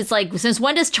this, it's like, since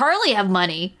when does Charlie have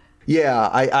money? Yeah,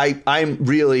 I'm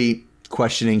really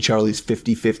questioning Charlie's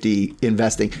 50-50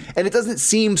 investing. And it doesn't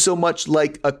seem so much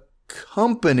like a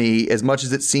company as much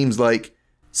as it seems like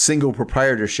single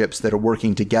proprietorships that are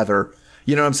working together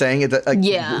You know what I'm saying? Like,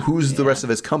 Yeah. Who's the rest of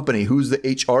his company? Who's the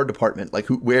HR department? Like,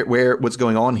 what's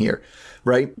going on here?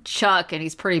 Right? Chuck, and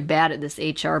he's pretty bad at this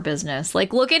HR business.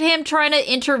 Like, look at him trying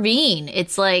to intervene.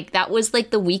 It's like, that was like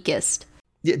the weakest.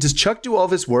 Yeah. Does Chuck do all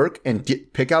this work and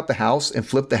pick out the house and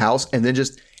flip the house and then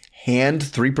just hand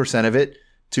 3% of it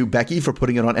to Becky for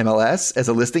putting it on MLS as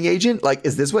a listing agent? Like,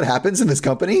 is this what happens in this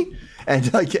company? And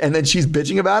then she's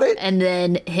bitching about it? And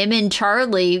then him and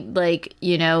Charlie, like,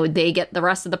 you know, they get the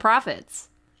rest of the profits.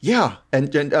 Yeah.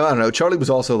 And I don't know. Charlie was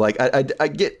also like, I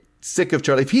get sick of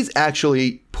Charlie. If he's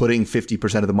actually putting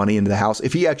 50% of the money into the house,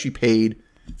 if he actually paid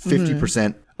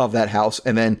 50% of that house,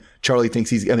 and then Andre thinks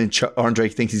he's going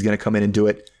to come in and do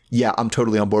it. Yeah, I'm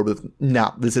totally on board with,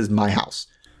 nah, this is my house.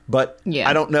 But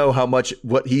I don't know how much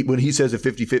when he says a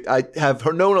 50-50, I have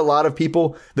known a lot of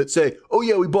people that say, oh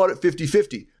yeah, we bought it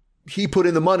 50-50. He put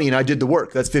in the money and I did the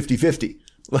work. That's 50-50.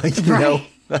 Like, you know,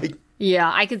 like.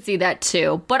 Yeah, I could see that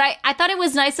too. But I thought it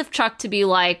was nice of Chuck to be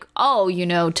like, oh, you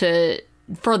know,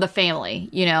 for the family,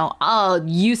 you know, oh,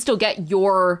 you still get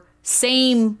your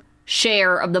same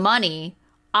share of the money.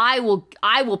 I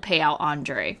will pay out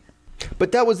Andre.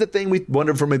 But that was the thing we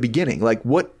wondered from the beginning. Like,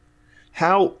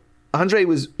 how Andre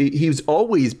he's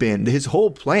always been, his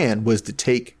whole plan was to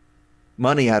take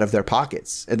money out of their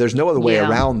pockets. And there's no other way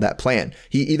around that plan.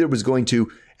 He either was going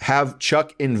to have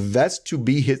Chuck invest to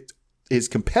be his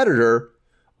competitor,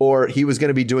 or he was going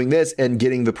to be doing this and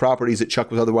getting the properties that Chuck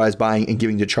was otherwise buying and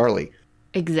giving to Charlie.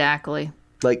 Exactly.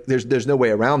 Like, there's no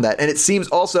way around that. And it seems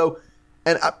also,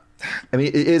 and I mean,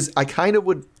 it is, I kind of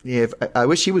would, I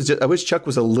wish Chuck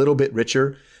was a little bit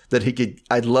richer, that he could,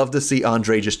 I'd love to see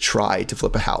Andre just try to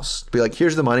flip a house. Be like,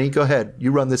 here's the money. Go ahead.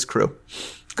 You run this crew.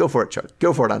 Go for it, Chuck.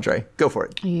 Go for it, Andre. Go for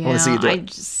it. Yeah, I want to see you do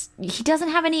it. He doesn't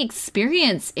have any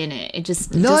experience in it. It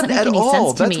just None doesn't make at any all.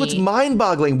 sense to That's me. what's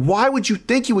mind-boggling. Why would you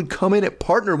think you would come in at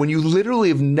partner when you literally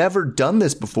have never done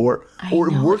this before or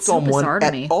worked on one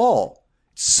at all?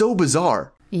 It's so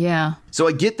bizarre. Yeah. So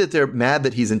I get that they're mad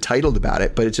that he's entitled about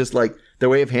it, but it's just like their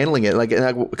way of handling it. Like,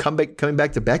 and coming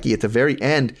back to Becky at the very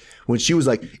end when she was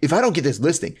like, if I don't get this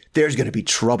listing, there's going to be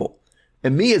trouble.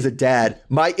 And me as a dad,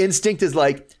 my instinct is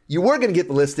like, you were going to get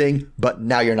the listing, but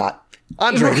now you're not.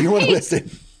 Andre, do you want a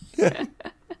listing?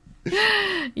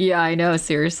 Yeah, I know.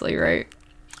 Seriously, right?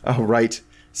 All right.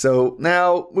 So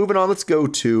now moving on, let's go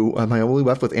to, am I only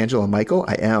left with Angela and Michael?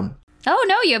 I am. Oh,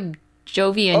 no, you have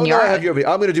Jovi and Yara. No, I have Jovi.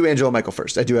 I'm going to do Angela and Michael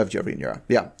first. I do have Jovi and Yara.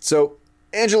 Yeah. So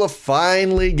Angela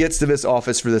finally gets to this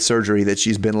office for the surgery that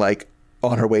she's been like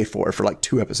on her way for like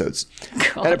 2 episodes.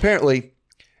 God. And apparently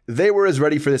they were as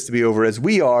ready for this to be over as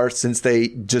we are, since they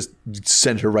just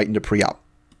sent her right into pre-op.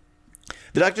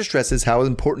 The doctor stresses how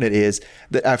important it is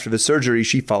that after the surgery,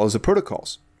 she follows the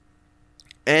protocols.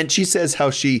 And she says how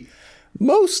she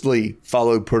mostly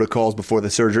followed protocols before the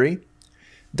surgery.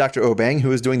 Dr. Obeng,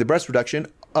 who is doing the breast reduction,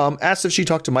 asks if she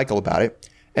talked to Michael about it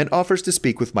and offers to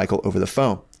speak with Michael over the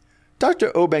phone.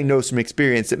 Dr. Obeng knows from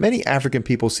experience that many African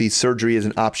people see surgery as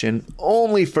an option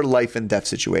only for life and death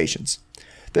situations.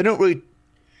 They don't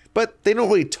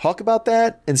really talk about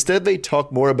that. Instead, they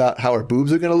talk more about how her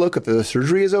boobs are going to look if the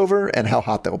surgery is over and how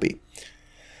hot they'll be.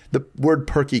 The word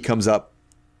perky comes up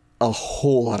a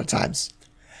whole lot of times.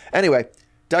 Anyway,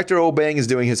 Dr. Obeng is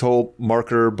doing his whole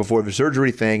marker before the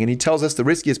surgery thing, and he tells us the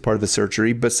riskiest part of the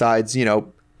surgery, besides,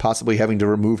 possibly having to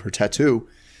remove her tattoo,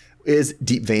 is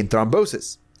deep vein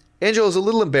thrombosis. Angela's a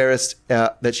little embarrassed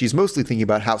that she's mostly thinking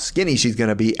about how skinny she's going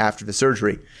to be after the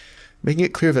surgery, making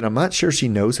it clear that I'm not sure she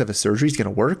knows how the surgery is going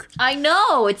to work. I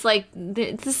know. It's like,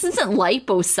 this isn't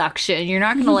liposuction. You're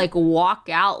not going to like walk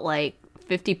out like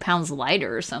 50 pounds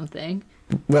lighter or something.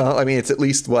 Well, I mean, it's at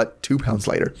least, 2 pounds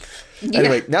lighter. Yeah.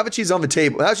 Anyway, now she's on the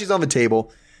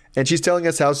table, and she's telling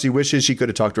us how she wishes she could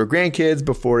have talked to her grandkids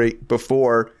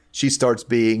before she starts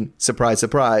being, surprise,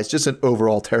 surprise, just an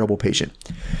overall terrible patient.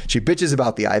 She bitches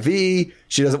about the IV.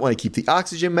 She doesn't want to keep the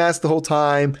oxygen mask the whole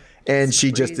time. And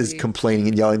she just is complaining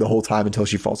and yelling the whole time until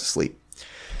she falls asleep.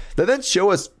 They then show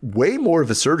us way more of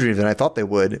the surgery than I thought they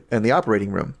would in the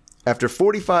operating room. After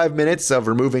 45 minutes of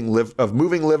moving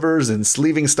livers and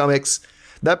sleeving stomachs,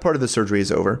 that part of the surgery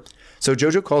is over. So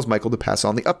Jojo calls Michael to pass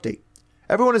on the update.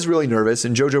 Everyone is really nervous,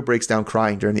 and Jojo breaks down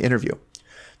crying during the interview.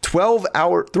 3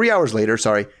 hours later,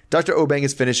 Dr. Obeng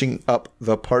is finishing up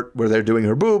the part where they're doing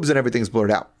her boobs and everything's blurred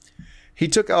out. He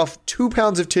took off 2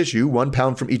 pounds of tissue, 1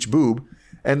 pound from each boob,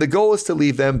 and the goal is to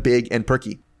leave them big and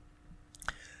perky.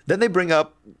 Then they bring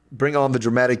on the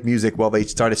dramatic music while they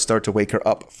start to wake her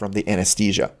up from the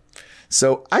anesthesia.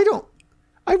 So I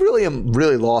really am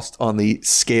really lost on the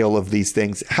scale of these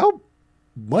things. How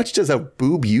much does a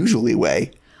boob usually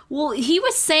weigh? Well, he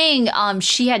was saying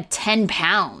she had 10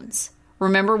 pounds,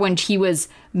 Remember when he was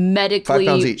medically 5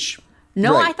 pounds each.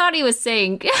 No, Right. I thought he was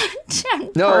saying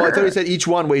 10 No, per. I thought he said each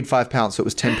one weighed 5 pounds, so it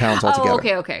was 10 pounds altogether.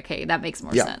 Oh, okay. That makes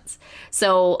more Yeah. sense.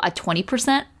 So a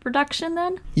 20% reduction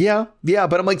then? Yeah,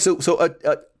 but I'm like, so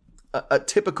a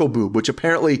typical boob, which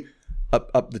apparently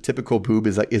the typical boob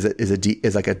is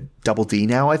like a double D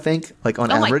now. I think like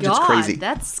on Oh average, my God, it's crazy.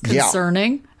 that's Yeah.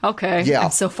 concerning. Okay, Yeah.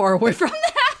 I'm so far away from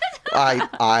that.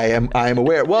 I am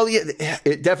aware. Well, yeah,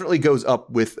 it definitely goes up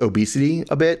with obesity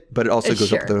a bit, but it also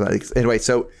goes up with athletics. Anyway,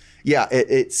 so yeah,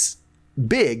 it's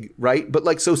big, right? But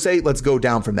like, so say let's go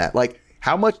down from that. Like,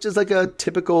 how much does like a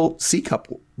typical C cup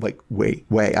like weigh?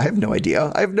 I have no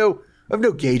idea. I have no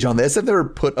gauge on this. I've never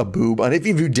put a boob on. If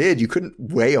you did, you couldn't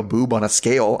weigh a boob on a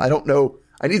scale. I don't know.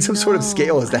 I need some sort of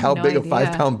scale as to how big a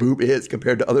 5 pound boob is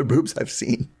compared to other boobs I've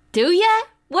seen. Do ya?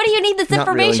 What do you need this Not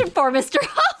information really. for, Mr.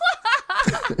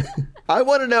 I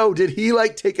want to know, did he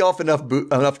like take off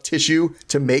enough tissue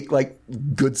to make like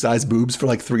good sized boobs for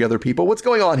like 3 other people? What's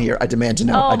going on here? I demand to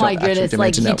know. Oh I don't my actually goodness! demand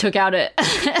Like to he know. took out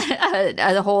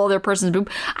a whole other person's boob.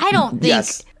 I don't think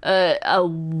Yes. a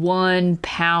 1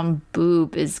 pound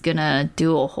boob is gonna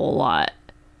do a whole lot,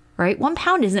 right? 1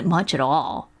 pound isn't much at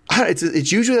all.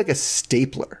 It's usually like a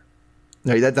stapler.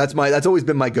 Right? That's always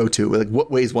been my go-to. Like, what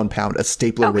weighs 1 pound? A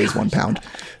stapler weighs 1 pound.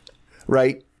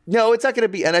 Right? No, it's not going to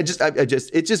be. And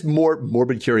it's just more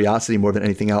morbid curiosity more than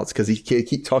anything else, because he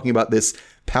keep talking about this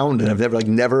pound, and I've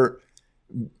never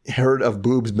heard of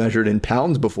boobs measured in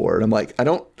pounds before. And I'm like,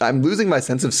 I'm losing my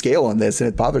sense of scale on this, and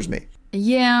it bothers me.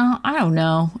 Yeah, I don't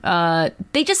know.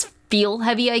 They just feel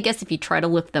heavy, I guess, if you try to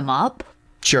lift them up.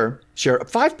 Sure.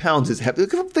 5 pounds is heavy.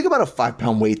 Think about a 5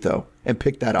 pound weight though, and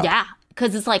pick that up. Yeah,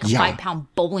 because it's like a 5 pound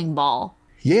bowling ball.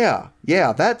 Yeah.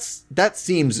 That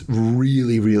seems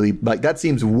really, really like that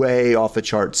seems way off the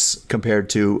charts compared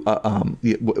to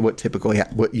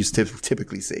what you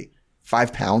typically see.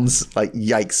 5 pounds, like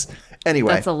yikes.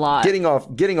 Anyway, That's a lot. Getting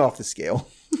off the scale.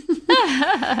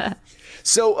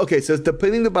 So the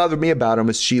thing that bothered me about him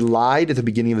is she lied at the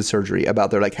beginning of the surgery about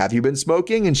they're like, have you been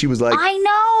smoking? And she was like, I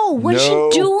know. What is No.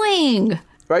 she doing?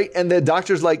 right. And the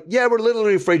doctor's like, yeah, we're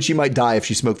literally afraid she might die if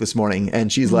she smoked this morning.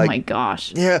 And she's Oh like, my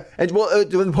gosh. yeah. And well,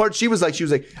 the part she was like,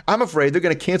 I'm afraid they're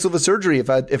going to cancel the surgery if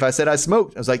I said I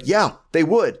smoked. I was like, yeah, they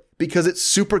would, because it's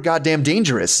super goddamn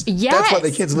dangerous. That's why they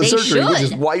Yes, canceled the they surgery, which is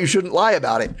should. why you shouldn't lie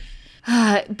about it.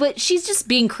 But she's just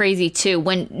being crazy too.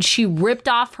 When she ripped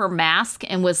off her mask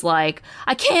and was like,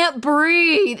 I can't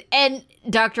breathe. And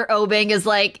Dr. Obeng is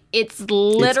like, it's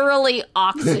literally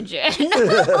oxygen.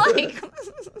 Like,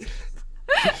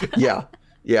 Yeah.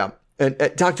 And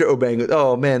Dr. Obeng,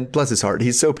 oh man, bless his heart.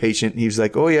 He's so patient. He's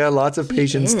like, oh yeah, lots of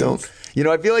patients is. don't.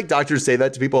 I feel like doctors say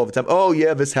that to people all the time. Oh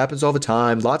yeah, this happens all the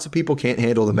time. Lots of people can't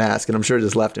handle the mask. And I'm sure it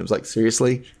just left him. It was like,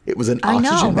 seriously? It was an I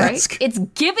oxygen know, right? mask. It's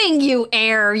giving you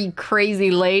air, you crazy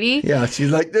lady. Yeah,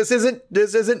 she's like, this isn't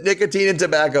nicotine and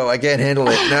tobacco. I can't handle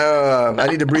it. No, I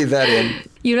need to breathe that in.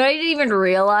 You know, I didn't even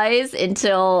realize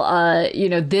until,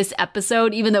 this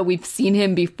episode, even though we've seen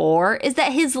him before, is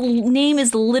that his name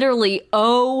is literally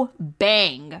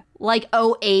O-Bang. Like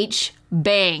O-H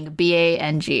Bang,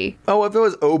 B-A-N-G. Oh, if it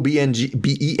was O-B-N-G,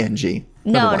 B-E-N-G.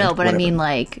 No, Never mind, but I whatever. mean,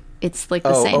 like, it's like the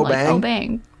Oh, same, like O-Bang?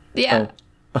 O-Bang. Yeah.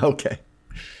 Okay.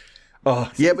 Oh,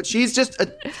 yeah, but she's just,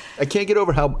 I can't get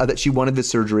over how that she wanted the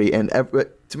surgery. And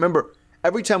remember,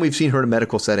 every time we've seen her in a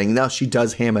medical setting, now she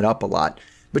does ham it up a lot.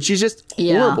 But she's just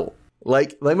horrible.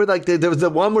 Like, remember, like, there was the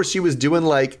one where she was doing,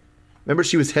 like, remember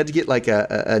she had to get, like,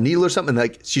 a needle or something. And,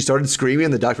 like, she started screaming,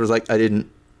 and the doctor was like, I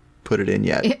didn't put it in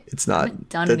yet. It's not. I haven't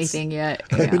done anything yet.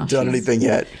 I haven't done anything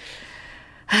yet.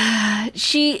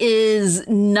 She is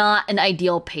not an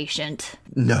ideal patient.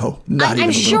 No, not even I'm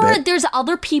a sure little bit. there's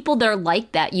other people that are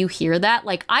like that. You hear that?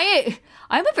 Like, I'm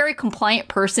a very compliant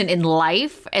person in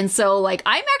life. And so, like,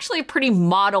 I'm actually a pretty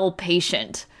model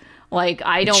patient. Like,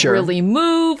 I don't Sure. really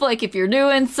move. Like, if you're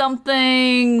doing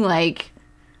something, like,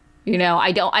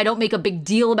 I don't make a big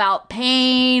deal about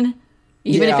pain,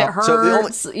 even if Yeah, it so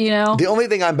hurts, The only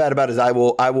thing I'm bad about is I'm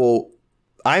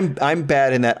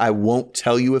bad in that I won't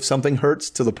tell you if something hurts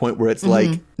to the point where it's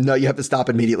like, no, you have to stop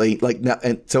immediately. Like, no,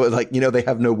 and so it's like, they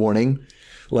have no warning.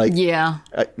 Like, Yeah.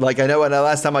 I know when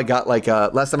last time I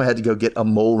had to go get a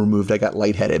mole removed, I got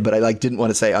lightheaded, but I didn't want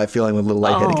to say, I feel like I'm a little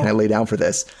lightheaded. Can I lay down for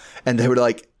this? And they were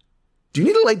like, do you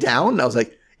need to lay down? And I was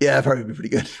like, yeah, that'd probably be pretty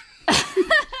good.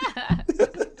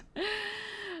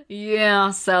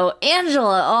 Yeah, so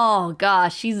Angela, oh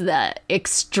gosh, she's that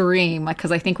extreme, because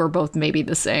I think we're both maybe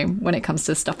the same when it comes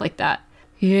to stuff like that.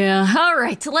 Yeah, all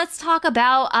right, so let's talk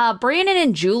about Brandon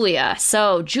and Julia.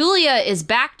 So Julia is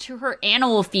back to her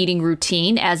animal feeding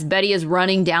routine as Betty is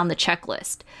running down the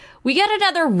checklist. We get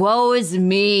another woe is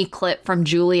me clip from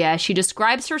Julia. She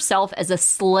describes herself as a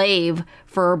slave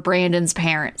for Brandon's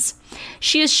parents.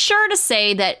 She is sure to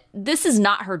say that this is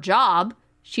not her job.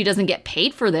 She doesn't get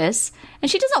paid for this, and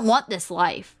she doesn't want this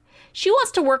life. She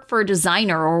wants to work for a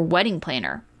designer or wedding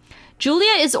planner.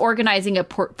 Julia is organizing a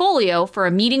portfolio for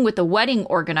a meeting with a wedding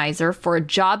organizer for a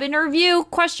job interview,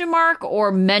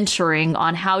 or mentoring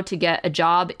on how to get a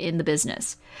job in the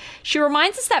business. She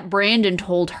reminds us that Brandon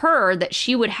told her that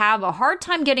she would have a hard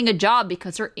time getting a job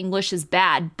because her English is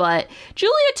bad, but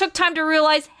Julia took time to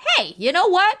realize, hey, you know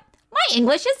what? My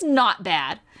English is not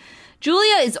bad.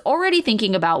 Julia is already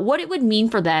thinking about what it would mean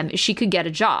for them if she could get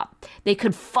a job. They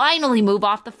could finally move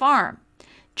off the farm.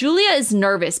 Julia is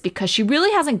nervous because she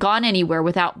really hasn't gone anywhere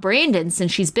without Brandon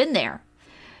since she's been there.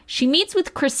 She meets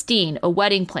with Christine, a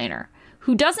wedding planner,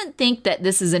 who doesn't think that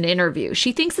this is an interview.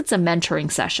 She thinks it's a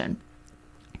mentoring session.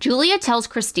 Julia tells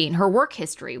Christine her work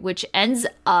history, which ends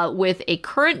with a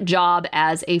current job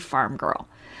as a farm girl.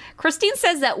 Christine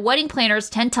says that wedding planners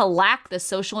tend to lack the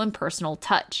social and personal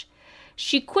touch.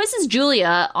 She quizzes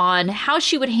Julia on how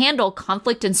she would handle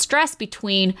conflict and stress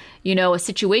between, a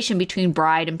situation between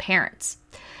bride and parents.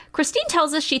 Christine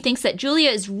tells us she thinks that Julia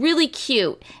is really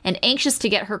cute and anxious to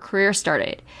get her career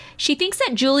started. She thinks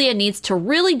that Julia needs to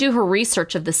really do her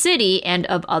research of the city and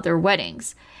of other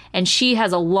weddings, and she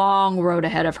has a long road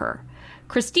ahead of her.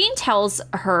 Christine tells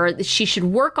her that she should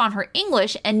work on her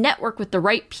English and network with the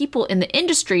right people in the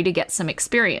industry to get some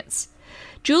experience.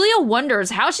 Julia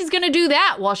wonders how she's going to do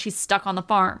that while she's stuck on the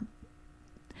farm.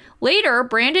 Later,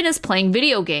 Brandon is playing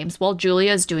video games while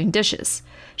Julia is doing dishes.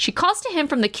 She calls to him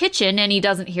from the kitchen and he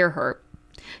doesn't hear her.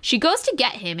 She goes to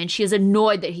get him and she is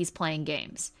annoyed that he's playing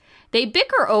games. They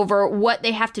bicker over what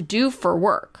they have to do for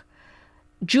work.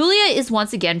 Julia is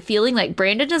once again feeling like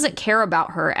Brandon doesn't care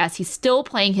about her as he's still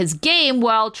playing his game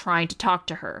while trying to talk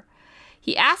to her.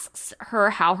 He asks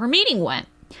her how her meeting went.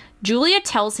 Julia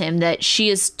tells him that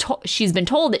she's been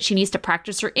told that she needs to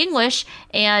practice her English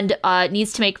and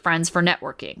needs to make friends for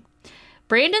networking.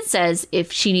 Brandon says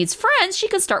if she needs friends, she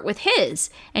can start with his,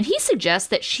 and he suggests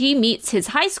that she meets his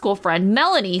high school friend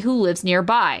Melanie, who lives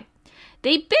nearby.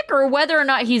 They bicker whether or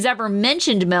not he's ever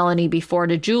mentioned Melanie before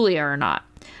to Julia or not.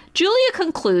 Julia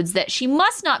concludes that she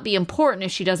must not be important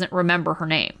if she doesn't remember her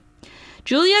name.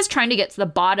 Julia is trying to get to the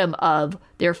bottom of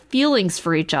their feelings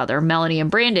for each other, Melanie and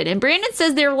Brandon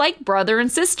says they're like brother and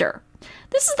sister.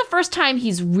 This is the first time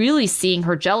he's really seeing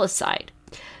her jealous side.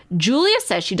 Julia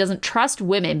says she doesn't trust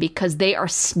women because they are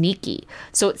sneaky,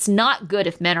 so it's not good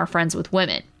if men are friends with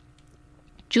women.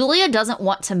 Julia doesn't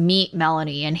want to meet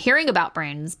Melanie and hearing about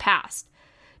Brandon's past.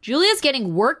 Julia's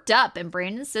getting worked up and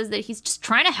Brandon says that he's just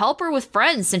trying to help her with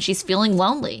friends since she's feeling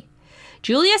lonely.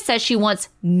 Julia says she wants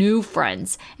new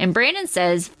friends, and Brandon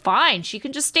says, fine, she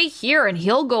can just stay here and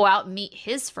he'll go out and meet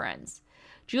his friends.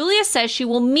 Julia says she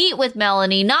will meet with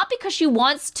Melanie not because she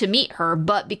wants to meet her,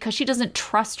 but because she doesn't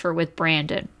trust her with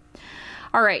Brandon.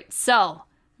 All right, so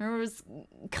there was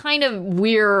kind of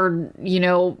weird,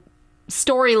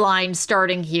 storyline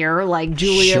starting here, like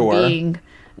Julia being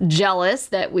jealous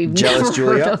that we've never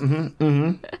heard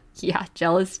of. Yeah,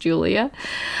 jealous Julia.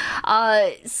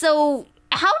 So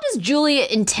how does Julia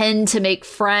intend to make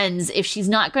friends if she's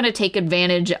not going to take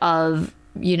advantage of,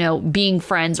 being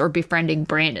friends or befriending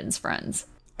Brandon's friends?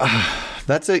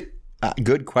 That's a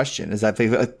good question. Is I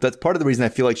think that's part of the reason I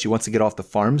feel like she wants to get off the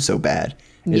farm so bad.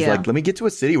 Is like, let me get to a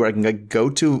city where I can go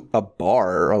to a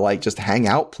bar or just hang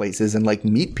out places and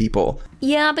meet people.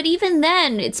 Yeah, but even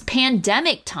then, it's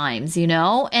pandemic times,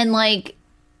 and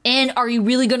are you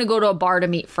really going to go to a bar to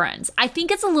meet friends? I think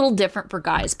it's a little different for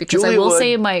guys because Julia I will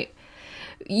say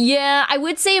I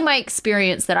would say in my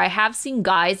experience that I have seen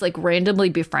guys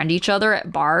randomly befriend each other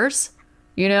at bars.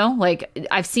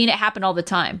 I've seen it happen all the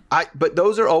time. But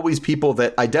those are always people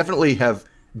that I definitely have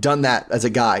done that as a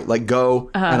guy. Go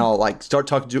and I'll start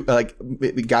talking to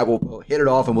the guy will hit it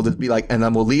off and we'll just be and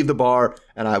then we'll leave the bar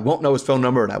and I won't know his phone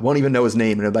number and I won't even know his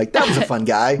name and I'm that was a fun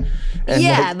guy.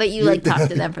 And but you talk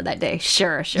to them for that day.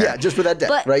 Sure. Yeah, just for that day,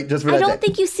 but right? Just for that day. I don't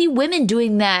think you see women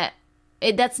doing that.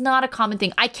 That's not a common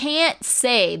thing. I can't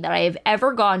say that I have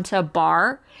ever gone to a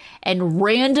bar and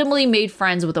randomly made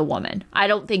friends with a woman. I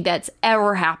don't think that's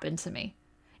ever happened to me.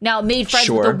 Now, made friends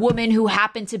with a woman who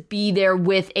happened to be there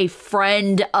with a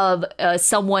friend of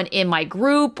someone in my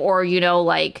group or,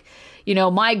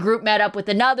 my group met up with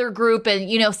another group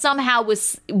and, somehow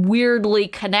was weirdly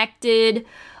connected.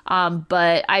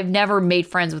 But I've never made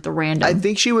friends with a random. I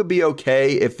think she would be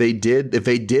okay if they did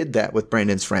that with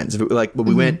Brandon's friends. If when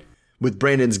we went with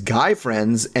Brandon's guy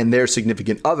friends and their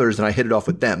significant others and I hit it off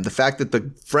with them. The fact that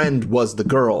the friend was the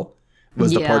girl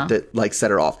was the part that set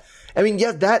her off. I mean,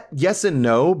 yeah, that yes and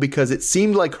no, because it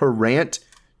seemed like her rant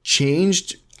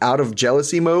changed out of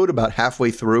jealousy mode about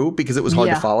halfway through because it was hard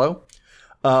to follow.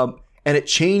 And it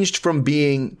changed from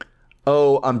being,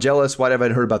 oh, I'm jealous. Why have I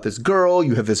heard about this girl?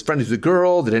 You have this friend who's a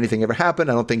girl. Did anything ever happen?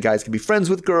 I don't think guys can be friends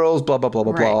with girls, blah, blah, blah,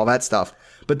 blah, blah, all that stuff.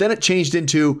 But then it changed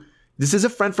into, this is a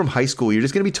friend from high school. You're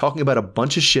just going to be talking about a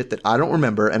bunch of shit that I don't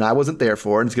remember and I wasn't there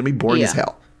for, and it's going to be boring as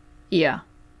hell. Yeah.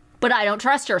 But I don't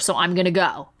trust her, so I'm going to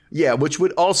go. Yeah, which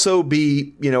would also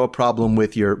be, a problem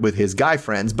with his guy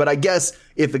friends. But I guess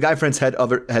if the guy friends had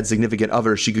significant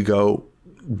others, she could go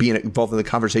be involved in the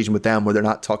conversation with them where they're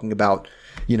not talking about,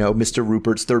 Mr.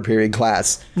 Rupert's third period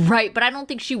class. Right, but I don't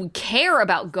think she would care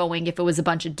about going if it was a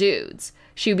bunch of dudes.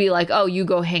 She would be like, "Oh, you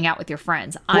go hang out with your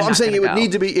friends." I'm saying it would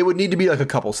need to be like a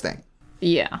couples thing.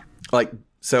 Yeah. Like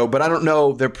so, but I don't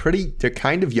know. They're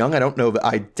kind of young. I don't know.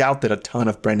 I doubt that a ton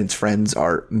of Brendan's friends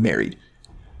are married,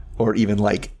 or even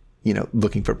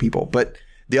looking for people. But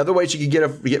the other way she could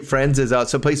get friends is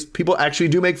someplace people actually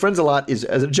do make friends a lot is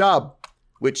as a job,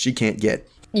 which she can't get.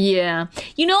 Yeah.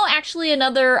 Actually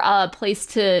another place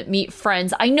to meet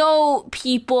friends. I know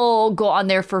people go on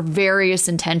there for various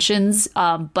intentions,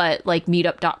 but like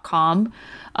meetup.com,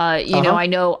 I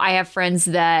know I have friends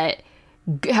that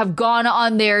have gone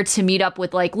on there to meet up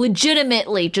with like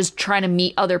legitimately just trying to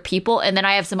meet other people. And then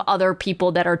I have some other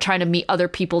people that are trying to meet other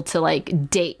people to like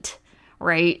date.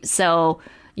 Right. So,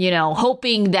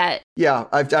 hoping that. Yeah,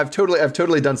 I've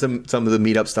totally done some of the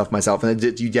meetup stuff myself. And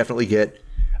you definitely get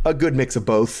a good mix of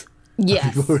both.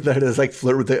 Yes. That is like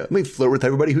flirt with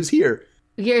everybody who's here.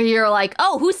 You're like,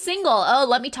 oh, who's single? Oh,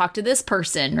 let me talk to this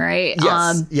person. Right.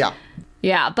 Yes.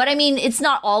 Yeah. But I mean, it's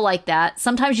not all like that.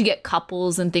 Sometimes you get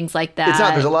couples and things like that. It's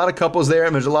not. There's a lot of couples there.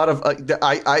 And there's a lot of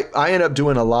I end up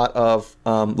doing a lot of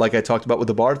like I talked about with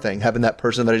the bar thing, having that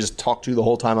person that I just talk to the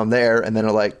whole time I'm there. And then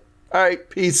are like, all right,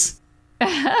 peace.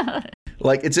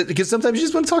 Like it's because sometimes you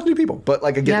just want to talk to new people, but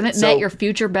like again, you haven't met your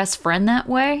future best friend that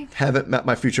way. Haven't met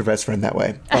my future best friend that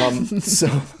way.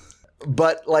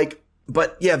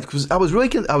 But yeah, because I was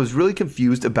really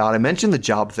confused about. I mentioned the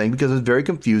job thing because I was very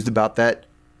confused about that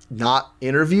not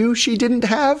interview she didn't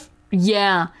have.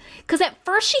 Yeah, because at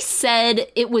first she said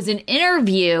it was an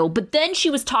interview, but then she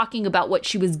was talking about what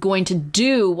she was going to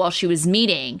do while she was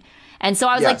meeting. And so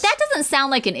I was like, that doesn't sound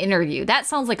like an interview. That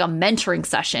sounds like a mentoring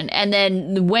session. And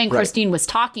then when Christine was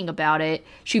talking about it,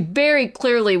 she very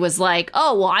clearly was like,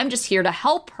 oh, well, I'm just here to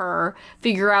help her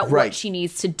figure out what she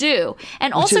needs to do.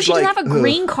 And also she doesn't have a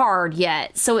green card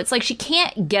yet. So it's like she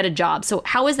can't get a job. So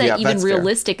how is that even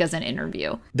realistic as an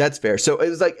interview? That's fair. So it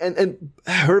was like, and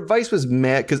her advice was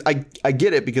mad because I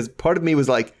get it, because part of me was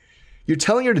like, you're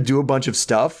telling her to do a bunch of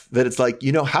stuff that it's like,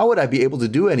 how would I be able to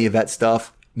do any of that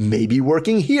stuff? Maybe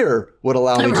working here would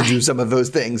allow me to do some of those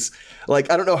things. Like,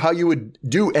 I don't know how you would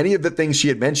do any of the things she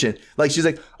had mentioned. Like, she's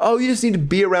like, oh, you just need to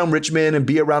be around Richmond and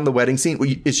be around the wedding scene. Well,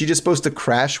 is she just supposed to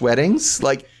crash weddings?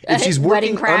 Like, if she's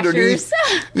working underneath.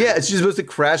 Yeah, she's supposed to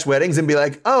crash weddings and be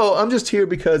like, oh, I'm just here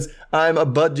because I'm a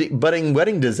budding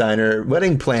wedding designer,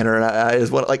 wedding planner. And I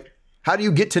just want, like, how do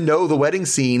you get to know the wedding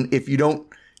scene if you don't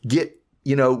get,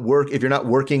 work, if you're not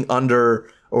working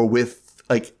under or with,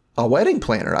 like, a wedding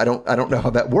planner? I don't know how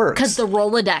that works. Because the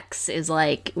Rolodex is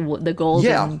like the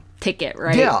golden ticket,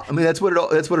 right? Yeah, I mean that's what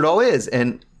it all is.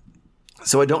 And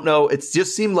so I don't know. It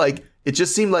just seemed like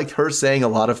her saying a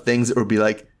lot of things that would be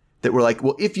like that were like,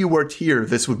 well, if you worked here,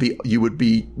 you would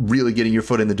be really getting your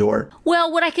foot in the door.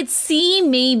 Well, what I could see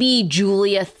maybe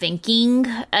Julia thinking,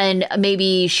 and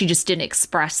maybe she just didn't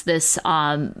express this,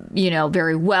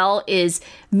 very well, is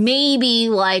maybe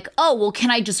like, oh, well, can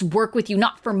I just work with you,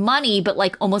 not for money, but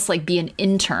like almost like be an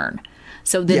intern?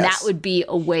 So then that would be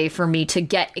a way for me to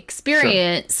get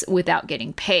experience without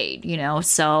getting paid,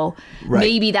 So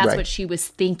maybe that's what she was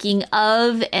thinking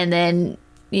of. And then,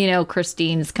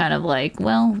 Christine's kind of like,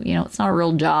 well, it's not a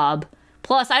real job.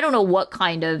 Plus, I don't know what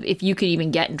kind of, if you could even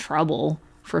get in trouble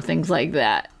for things like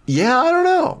that. Yeah, I don't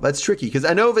know. That's tricky because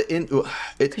I know that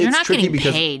it's not tricky getting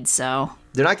because paid, so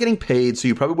they're not getting paid, so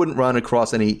you probably wouldn't run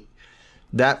across any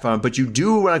that fun. But you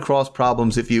do run across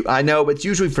problems if you. I know it's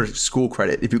usually for school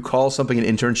credit. If you call something an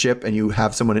internship and you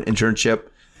have someone an internship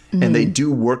and they do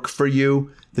work for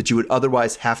you that you would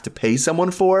otherwise have to pay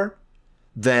someone for,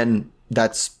 then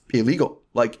that's illegal.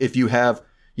 Like if you have,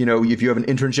 if you have an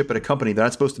internship at a company, they're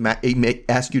not supposed to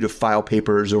ask you to file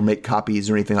papers or make copies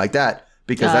or anything like that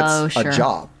because that's a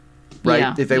job, right?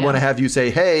 Yeah, if they want to have you say,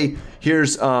 hey,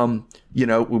 here's,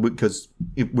 because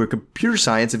we're computer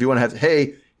science, if you want to have,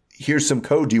 hey, here's some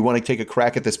code. Do you want to take a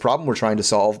crack at this problem we're trying to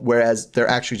solve? Whereas they're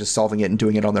actually just solving it and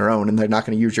doing it on their own and they're not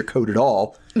going to use your code at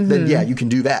all. Then yeah, you can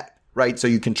do that. right? So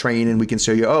you can train and we can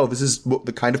show you, oh, this is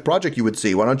the kind of project you would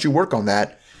see. Why don't you work on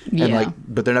that? And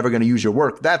but they're never going to use your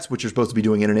work. That's what you're supposed to be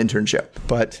doing in an internship.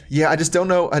 But yeah, I just don't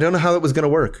know. I don't know how it was going to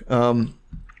work.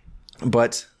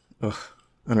 But I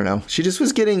don't know. She just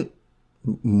was getting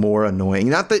more annoying.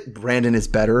 Not that Brandon is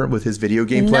better with his video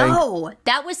game playing. No,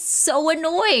 that was so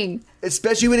annoying.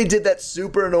 Especially when he did that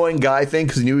super annoying guy thing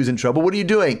because he knew he was in trouble. What are you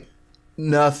doing?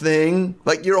 Nothing.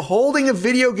 Like, you're holding a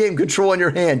video game control in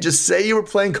your hand. Just say you were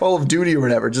playing Call of Duty or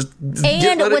whatever. Just and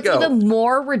let it go. What's even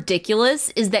more ridiculous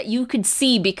is that you could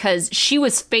see, because she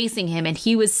was facing him and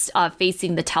he was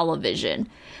facing the television.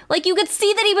 Like, you could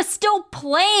see that he was still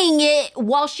playing it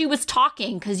while she was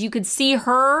talking, because you could see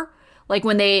her, like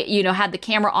when they, had the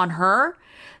camera on her,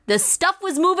 the stuff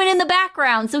was moving in the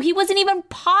background. So he wasn't even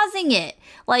pausing it.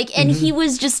 Like, and he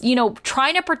was just,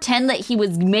 trying to pretend that he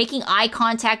was making eye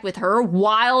contact with her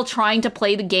while trying to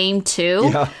play the game too.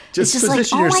 Yeah, just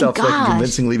position yourself so I can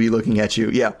convincingly be looking at you.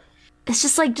 Yeah. It's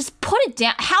just like, just put it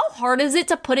down. How hard is it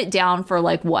to put it down for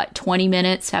 20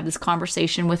 minutes to have this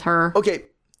conversation with her? Okay.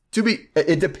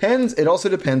 It depends. It also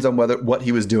depends on what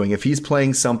he was doing. If he's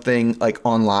playing something like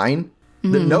online,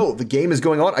 then no, the game is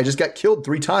going on. I just got killed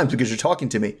 3 times because you're talking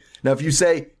to me. Now, if you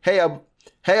say, hey,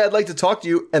 I'd like to talk to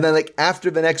you. And then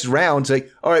after the next round, say,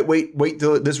 all right, wait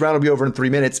till this round will be over in 3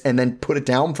 minutes, and then put it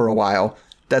down for a while.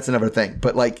 That's another thing.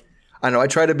 But I don't know. I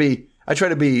try to be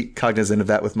cognizant of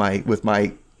that with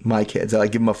my kids. I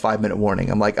give them a 5-minute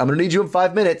warning. I'm like, I'm going to need you in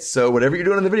 5 minutes. So whatever you're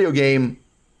doing in the video game,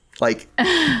 let's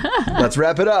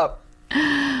wrap it up.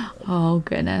 Oh,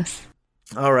 goodness.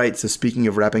 All right. So speaking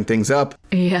of wrapping things up.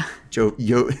 Yeah.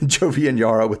 Jovi and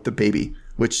Yara with the baby,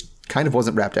 which kind of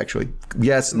wasn't wrapped, actually.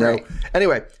 Yes, no. Right.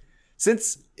 Anyway,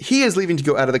 since he is leaving to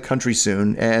go out of the country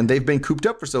soon and they've been cooped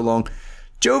up for so long,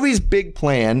 Jovi's big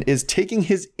plan is taking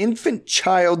his infant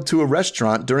child to a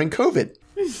restaurant during COVID.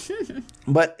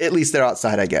 But at least they're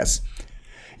outside, I guess.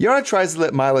 Yara tries to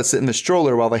let Mila sit in the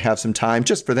stroller while they have some time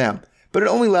just for them, but it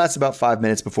only lasts about 5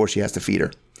 minutes before she has to feed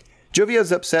her. Jovi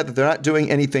is upset that they're not doing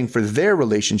anything for their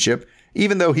relationship,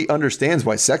 even though he understands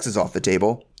why sex is off the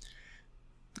table.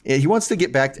 He wants to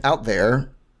get back out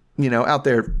there,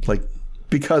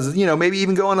 because, maybe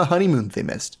even go on a honeymoon they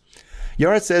missed.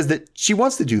 Yara says that she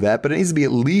wants to do that, but it needs to be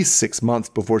at least 6 months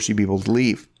before she'd be able to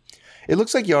leave. It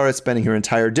looks like Yara is spending her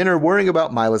entire dinner worrying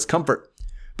about Mila's comfort,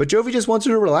 but Jovi just wants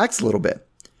her to relax a little bit.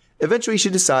 Eventually, she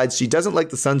decides she doesn't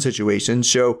like the sun situation,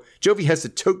 so Jovi has to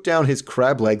choke down his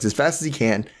crab legs as fast as he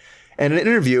can, and in an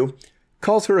interview,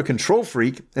 calls her a control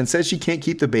freak and says she can't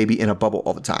keep the baby in a bubble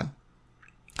all the time.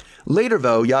 Later,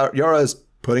 though, Yara is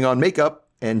putting on makeup,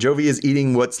 and Jovi is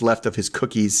eating what's left of his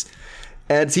cookies.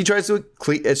 As she tries to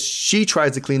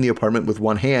clean the apartment with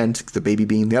one hand, the baby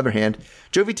being the other hand,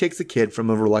 Jovi takes the kid from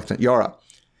a reluctant Yara.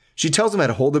 She tells him how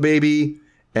to hold the baby,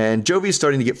 and Jovi is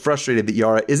starting to get frustrated that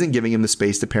Yara isn't giving him the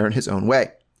space to parent his own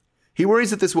way. He worries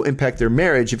that this will impact their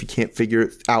marriage if he can't figure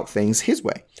out things his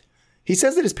way. He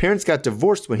says that his parents got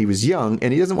divorced when he was young,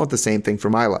 and he doesn't want the same thing for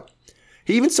Mila.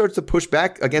 He even starts to push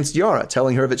back against Yara,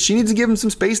 telling her that she needs to give him some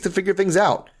space to figure things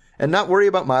out and not worry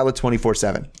about Mila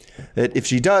 24/7. That if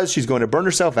she does, she's going to burn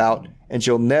herself out, and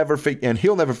he'll never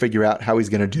figure out how he's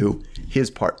going to do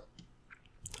his part.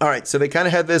 All right, so they kind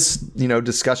of had this,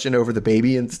 discussion over the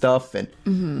baby and stuff. And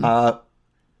who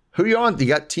are you on? You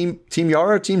got Team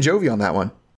Yara or Team Jovi on that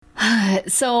one?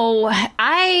 So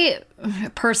I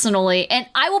personally, and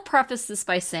I will preface this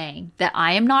by saying that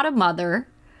I am not a mother.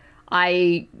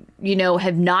 I,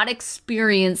 have not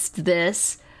experienced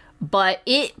this, but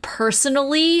it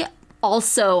personally,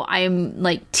 also, I'm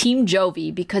Team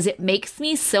Jovi, because it makes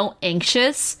me so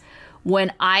anxious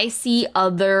when I see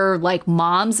other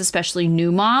moms, especially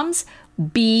new moms,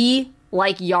 be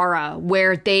like Yara,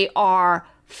 where they are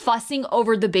fussing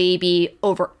over the baby,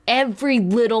 over every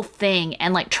little thing,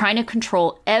 and trying to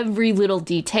control every little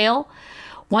detail.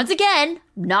 Once again,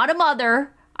 not a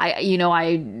mother.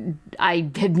 I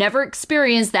have never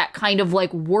experienced that kind of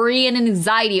worry and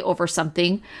anxiety over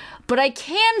something, but I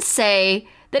can say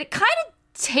that it kind of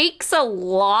takes a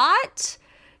lot,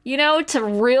 to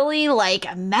really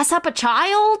mess up a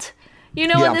child, in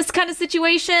this kind of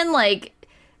situation.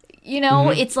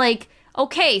 It's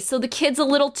okay, so the kid's a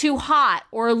little too hot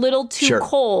or a little too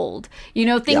cold,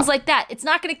 things like that. It's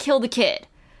not going to kill the kid,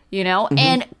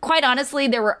 And quite honestly,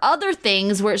 there were other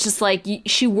things where it's just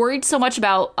she worried so much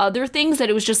about other things that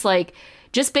it was just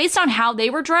just based on how they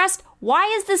were dressed, why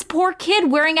is this poor kid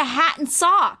wearing a hat and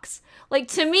socks?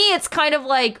 To me, it's kind of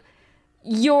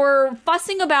you're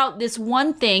fussing about this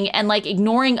one thing and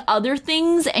ignoring other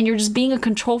things, and you're just being a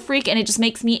control freak, and it just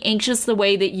makes me anxious the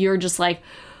way that you're just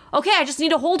okay, I just need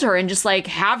to hold her and just like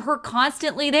have her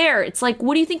constantly there. It's like,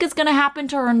 what do you think is going to happen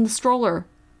to her in the stroller?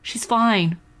 She's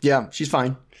fine. Yeah, she's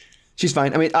fine. She's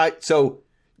fine. I mean, so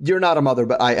you're not a mother,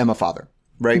 but I am a father,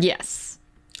 right? Yes.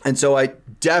 And so I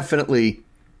definitely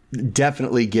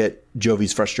get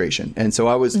Jovi's frustration. And so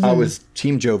I was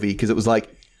team Jovi because it was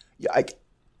like,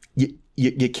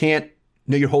 you can't,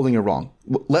 no, you're holding her wrong.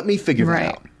 Like, let me figure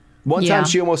that out. One time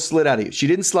she almost slid out of you. She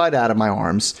didn't slide out of my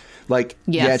arms. Like,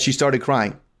 she started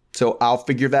crying. So I'll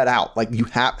figure that out. Like you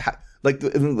have, like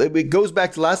it goes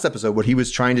back to last episode where he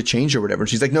was trying to change or whatever. And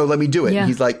she's like, no, let me do it. Yeah. And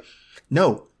he's like,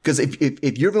 no, because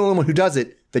if you're the only one who does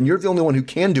it, then you're the only one who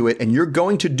can do it. And you're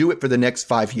going to do it for the next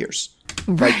 5 years.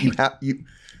 Right.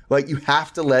 Like you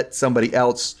have to let somebody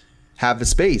else have the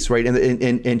space. Right.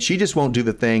 And she just won't do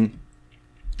the thing.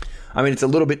 I mean, it's a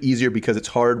little bit easier because it's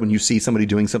hard when you see somebody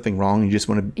doing something wrong. You just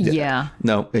want to,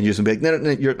 no, and you just want to be like,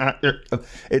 no, you're not.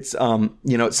 It's,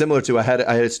 it's similar to I had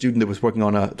a student that was working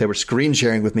on they were screen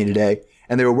sharing with me today,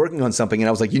 and they were working on something, and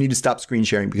I was like, you need to stop screen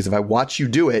sharing because if I watch you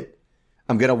do it,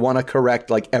 I'm gonna want to correct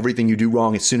like everything you do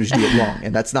wrong as soon as you do it wrong,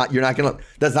 and that's not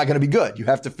gonna be good. You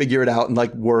have to figure it out and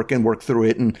like work through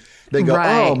it, and they go,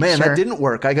 oh man, that didn't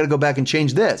work. I got to go back and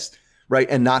change this, right,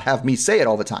 and not have me say it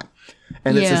all the time.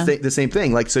 And it's the same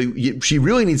thing. Like, so she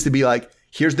really needs to be like,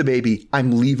 here's the baby.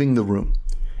 I'm leaving the room.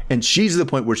 And she's at the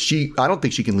point where I don't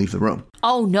think she can leave the room.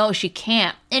 Oh, no, she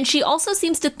can't. And she also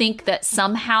seems to think that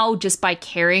somehow just by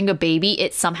carrying a baby,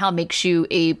 it somehow makes you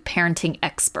a parenting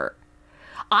expert.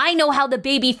 I know how the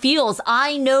baby feels.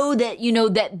 I know that,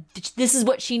 that this is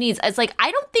what she needs. It's like,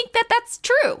 I don't think that that's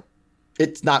true.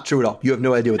 It's not true at all. You have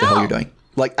no idea what the hell you're doing.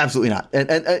 Like, absolutely not.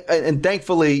 And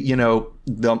thankfully,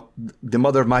 the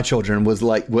mother of my children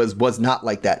was not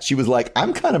like that. She was like,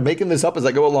 I'm kind of making this up as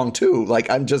I go along too. Like,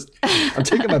 I'm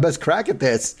taking my best crack at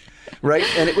this. Right.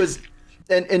 And it was,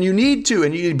 and you need to,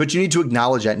 but you need to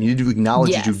acknowledge that. And you need to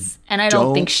acknowledge that you and I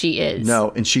don't think she is.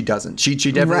 No, and she doesn't. She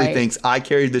definitely thinks I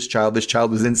carried this child. This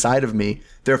child was inside of me.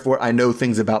 Therefore, I know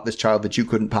things about this child that you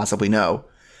couldn't possibly know.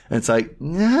 And it's like,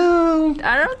 no,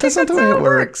 I don't think that's how it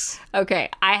works. Okay,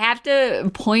 I have to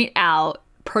point out,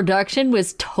 production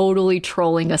was totally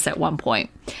trolling us at one point.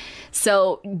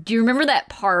 So, do you remember that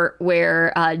part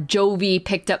where Jovi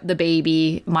picked up the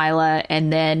baby, Mila,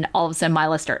 and then all of a sudden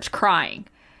Mila starts crying?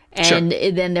 And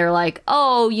then they're like,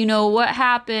 oh, what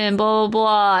happened, blah, blah,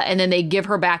 blah. And then they give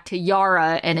her back to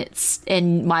Yara and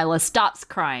Mila stops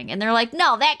crying. And they're like,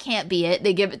 no, that can't be it.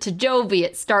 They give it to Jovi.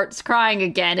 It starts crying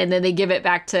again. And then they give it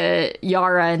back to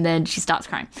Yara and then she stops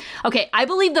crying. Okay, I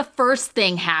believe the first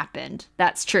thing happened.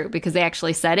 That's true because they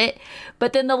actually said it.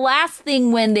 But then the last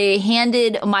thing when they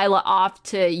handed Mila off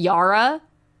to Yara,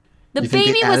 the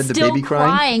baby was still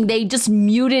crying. They just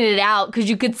muted it out because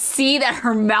you could see that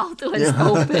her mouth was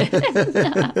open.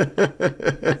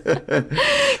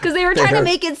 Because they were trying to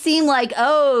make it seem like,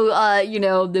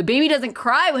 the baby doesn't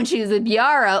cry when she's with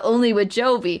Yara, only with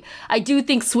Jovi. I do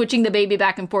think switching the baby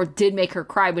back and forth did make her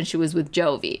cry when she was with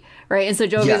Jovi, right? And so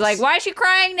Jovi's like, why is she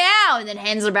crying now? And then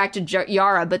hands her back to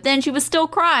Yara, but then she was still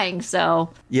crying, so.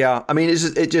 Yeah, I mean, he's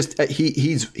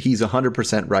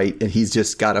 100% right, and he's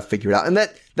just got to figure it out. And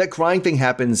that crying thing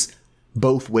happens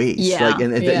both ways. Yeah.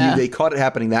 They caught it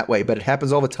happening that way, but it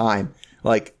happens all the time.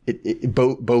 Like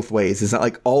both ways. It's not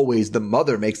like always the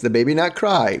mother makes the baby not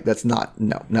cry. That's not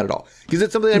at all. Because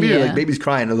it's something like baby's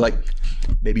crying. And like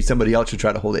maybe somebody else should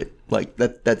try to hold it. Like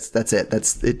that's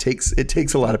it. It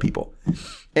takes a lot of people.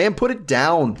 And put it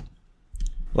down.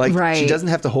 Like she doesn't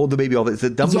have to hold the baby all the time. It's the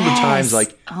dumb number of times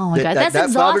like oh my God, that's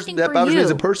exhausting that bothers me as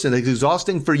a person. It's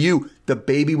exhausting for you. The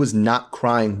baby was not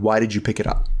crying. Why did you pick it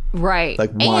up? Right.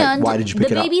 Like why did you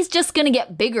pick it up? The baby's just gonna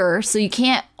get bigger, so you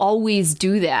can't always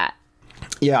do that.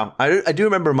 Yeah, I do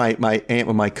remember my aunt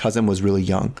when my cousin was really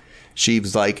young. She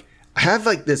was like, I have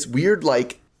like this weird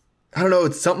like, I don't know,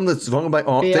 it's something that's wrong with my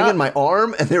arm, thing in my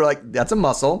arm, and they're like, that's a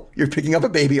muscle. You're picking up a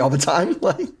baby all the time,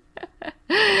 like.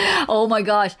 Oh my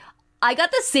gosh, I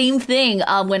got the same thing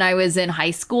when I was in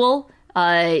high school.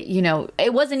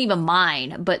 It wasn't even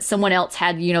mine, but someone else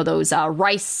had those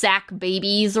rice sack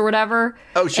babies or whatever.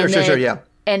 Oh, sure, yeah.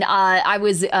 And I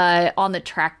was on the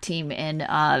track team, and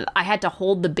I had to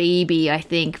hold the baby, I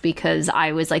think, because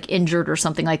I was like injured or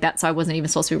something like that. So I wasn't even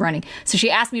supposed to be running. So she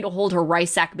asked me to hold her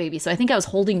rice sack baby. So I think I was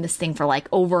holding this thing for like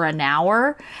over an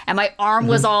hour, and my arm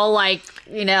was all like,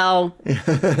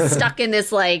 stuck in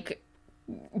this like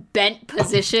bent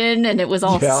position, and it was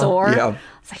all sore. Yeah.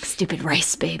 It's like stupid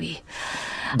rice baby.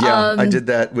 Yeah, I did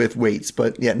that with weights,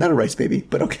 but not a rice baby,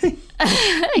 but okay.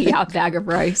 A bag of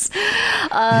rice.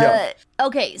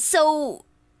 Okay, so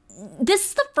this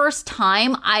is the first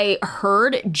time I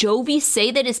heard Jovi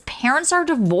say that his parents are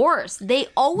divorced. They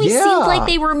always seemed like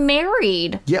they were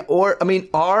married. Yeah, or I mean,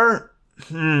 are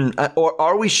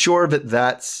we sure that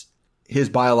that's his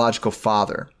biological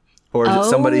father, or is it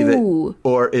somebody that,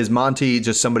 or is Monty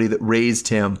just somebody that raised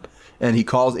him, and he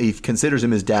considers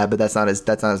him his dad, but that's not his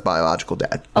biological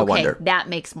dad? I wonder. That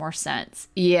makes more sense.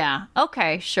 Yeah.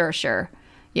 Okay. Sure.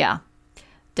 Yeah.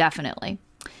 Definitely.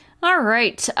 All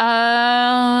right.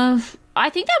 I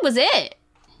think that was it.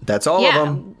 That's all of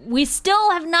them. We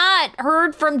still have not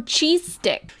heard from Cheese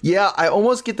Stick. Yeah, I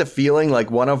almost get the feeling like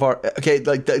one of our kind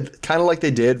of like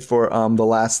they did for the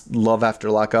last Love After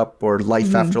Lockup or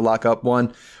Life After Lockup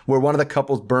one, where one of the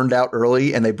couples burned out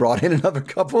early and they brought in another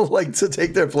couple like to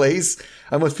take their place.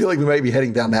 I almost feel like we might be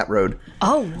heading down that road.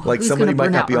 Oh, like somebody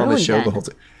might not be on the show the whole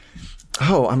time.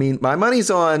 Oh, I mean, my money's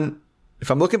on. If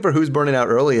I'm looking for who's burning out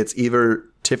early, it's either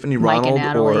Tiffany Ronald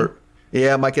or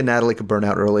Mike and Natalie could burn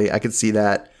out early. I could see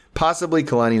that. Possibly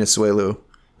Kalani Nasuelu,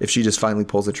 if she just finally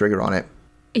pulls the trigger on it.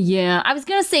 Yeah, I was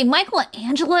going to say Michael and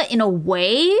Angela in a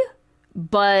way,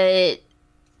 but,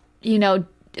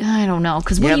 I don't know.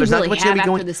 Because what do you really have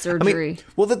after the surgery? I mean,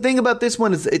 well, the thing about this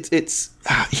one is it's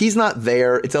he's not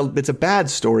there. It's a bad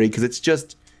story because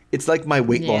it's like my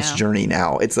weight loss journey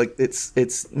now. It's like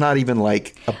it's not even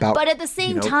like about. But at the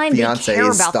same time, they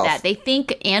care about that. They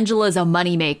think Angela's a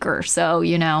moneymaker, so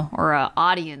or a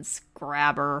audience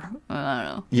grabber. I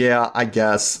don't know. Yeah, I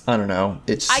guess. I don't know.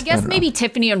 I guess maybe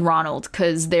Tiffany and Ronald,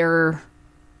 because they're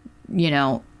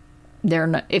not,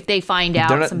 if they find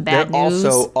out some bad news.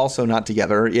 They're also not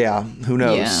together. Yeah, who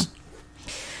knows?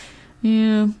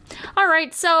 Yeah. All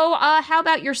right. So, how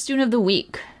about your student of the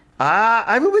week?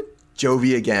 I went with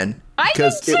Jovi again.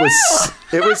 Because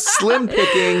it was slim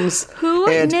pickings. Who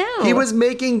knew? He was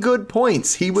making good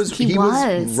points. He was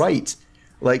right.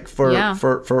 Like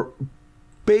for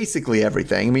basically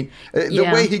everything. I mean, the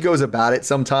way he goes about it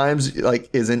sometimes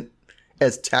isn't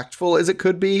as tactful as it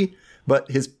could be, but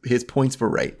his points were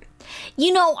right.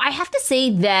 I have to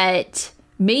say that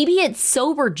maybe it's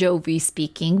sober Jovi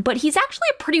speaking, but he's actually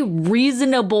a pretty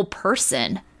reasonable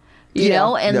person. He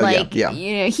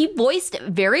voiced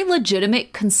very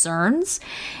legitimate concerns.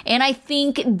 And I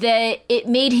think that it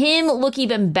made him look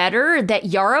even better that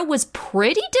Yara was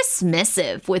pretty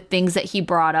dismissive with things that he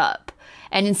brought up.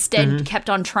 And instead kept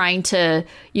on trying to,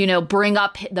 bring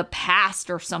up the past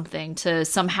or something to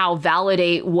somehow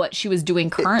validate what she was doing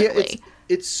currently.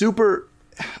 It's super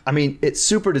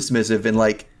dismissive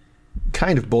and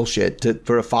kind of bullshit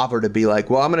for a father to be like,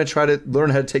 well, I'm going to try to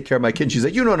learn how to take care of my kid. She's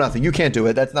like, you know nothing. You can't do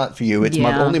it. That's not for you. It's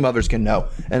only mothers can know.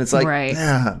 And it's like,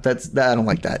 I don't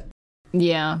like that.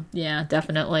 Yeah,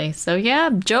 definitely. So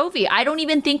Jovi, I don't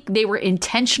even think they were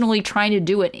intentionally trying to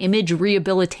do an image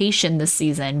rehabilitation this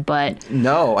season, but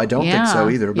no, I don't think so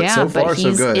either. But so far,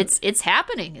 so good. It's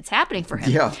happening. It's happening for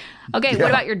him. Yeah. Okay, what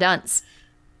about your dunce?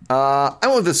 I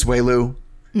went with the Suelu.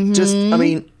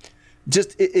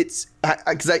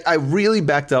 Because I really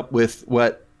backed up with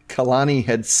what Kalani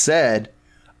had said,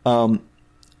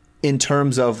 in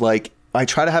terms of I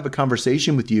try to have a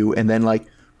conversation with you, and then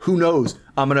who knows?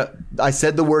 I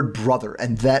said the word brother,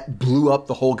 and that blew up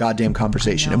the whole goddamn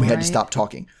conversation, and we had to stop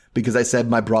talking because I said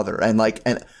my brother, and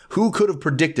who could have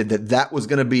predicted that was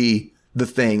going to be the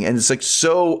thing? And it's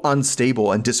so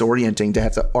unstable and disorienting to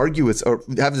have to argue with or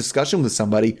have a discussion with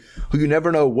somebody who you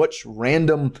never know which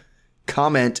random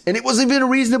comment, and it wasn't even a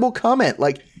reasonable comment.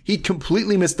 He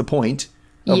completely missed the point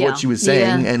of what she was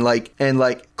saying, and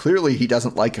clearly he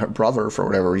doesn't like her brother for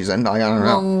whatever reason. I don't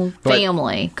know.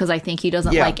 Family, because I think he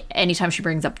doesn't like anytime she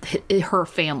brings up her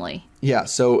family. Yeah,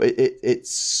 so it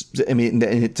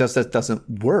just doesn't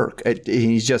work.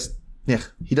 He's just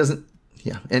he doesn't.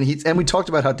 Yeah, and we talked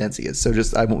about how dense he is. So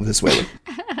I went with this way.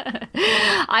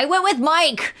 I went with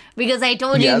Mike because I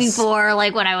told you before,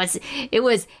 it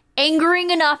was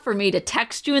angering enough for me to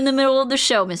text you in the middle of the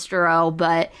show, Mr. O.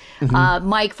 But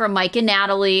Mike from Mike and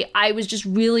Natalie, I was just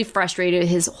really frustrated with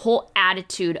his whole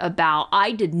attitude about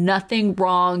I did nothing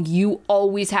wrong. You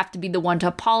always have to be the one to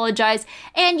apologize.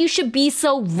 And you should be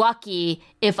so lucky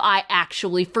if I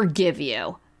actually forgive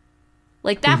you.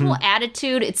 That whole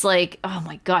attitude, it's oh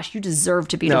my gosh, you deserve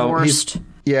to be divorced.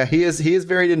 He is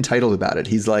very entitled about it.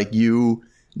 He's you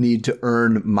need to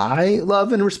earn my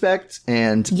love and respect,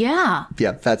 and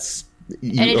that's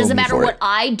and it doesn't matter what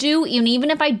I do, even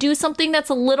if I do something that's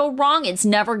a little wrong, it's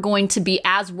never going to be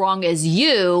as wrong as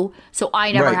you, so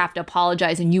I never have to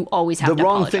apologize, and you always have to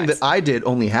apologize. The wrong thing that I did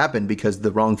only happened because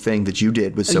the wrong thing that you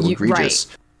did was so egregious.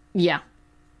 Right.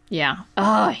 Yeah. Oh,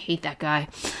 I hate that guy.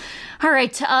 All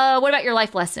right. What about your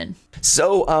life lesson?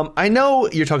 So I know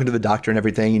you're talking to the doctor and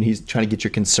everything, and he's trying to get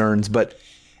your concerns, but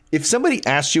if somebody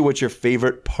asks you what your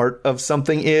favorite part of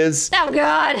something is, Oh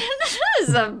God, this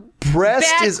is a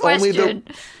breast bad is question.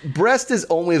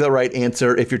 only the right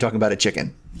answer if you're talking about a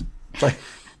chicken. Like,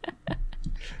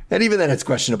 and even then, it's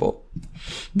questionable.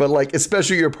 But like,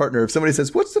 especially your partner, if somebody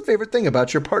says, "What's the favorite thing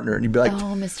about your partner?" and you'd be like,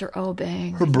 Oh, Mr.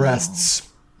 Obang. "Her breasts."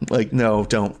 Like, no,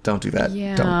 don't do that.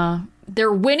 Yeah. Don't.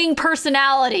 Their winning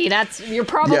personality. You're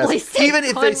probably safe Even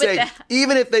if going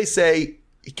with they say,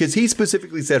 because he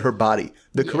specifically said her body.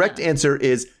 The correct answer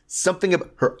is something about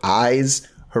her eyes,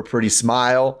 her pretty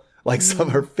smile, like some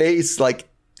of her face, like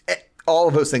all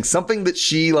of those things. Something that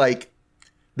she like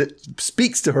that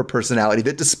speaks to her personality,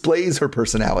 that displays her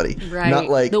personality. Right. Not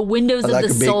like the windows of the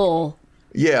soul.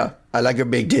 Yeah, I like her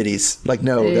big titties. Like,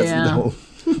 no, that's no.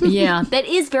 Yeah, that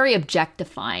is very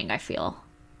objectifying, I feel.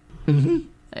 Mm-hmm.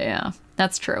 Yeah,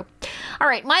 that's true. All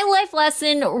right, my life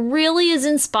lesson really is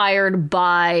inspired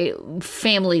by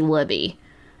Family Libby.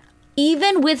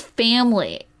 Even with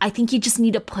family, I think you just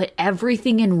need to put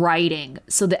everything in writing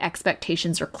so the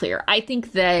expectations are clear. I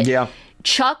think that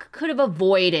Chuck could have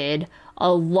avoided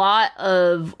a lot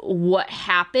of what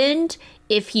happened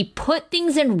if he put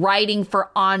things in writing for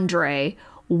Andre,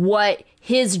 what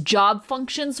his job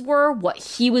functions were, what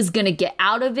he was going to get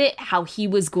out of it, how he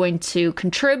was going to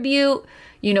contribute,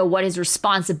 you know, what his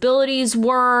responsibilities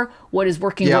were, what his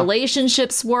working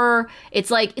relationships were.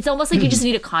 It's almost like you just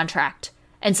need a contract.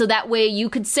 And so that way you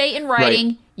could say in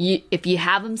writing, if you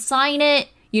have him sign it,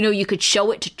 you know, you could show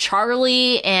it to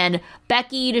Charlie and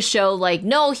Becky to show like,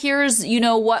 no, here's, you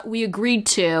know, what we agreed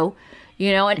to.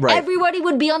 You know, and everybody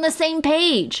would be on the same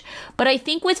page. But I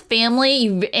think with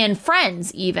family and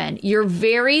friends even, you're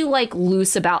very like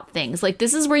loose about things. Like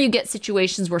this is where you get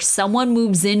situations where someone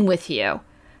moves in with you,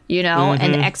 you know,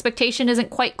 and the expectation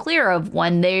isn't quite clear of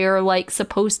when they're like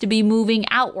supposed to be moving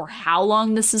out or how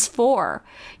long this is for,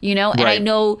 you know. And I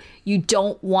know you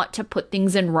don't want to put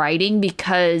things in writing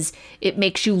because it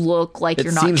makes you look like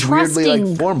you're not trusting. It seems weirdly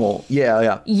like formal.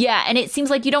 Yeah, and it seems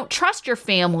like you don't trust your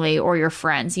family or your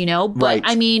friends, you know. But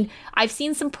I mean, I've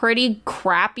seen some pretty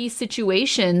crappy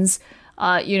situations,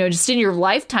 you know, just in your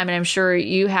lifetime, and I'm sure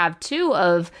you have too,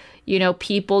 of, you know,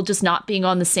 people just not being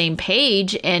on the same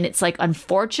page. And it's like,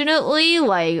 unfortunately,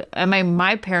 like,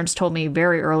 my parents told me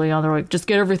very early on, they're like, just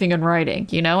get everything in writing,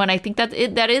 you know? And I think that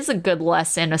that is a good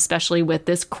lesson, especially with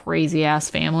this crazy ass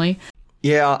family.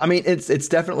 Yeah. I mean, it's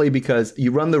definitely because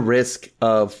you run the risk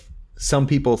of some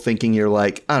people thinking you're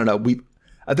like, I don't know.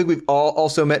 I think we've all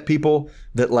also met people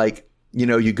that like, you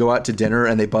know, you go out to dinner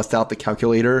and they bust out the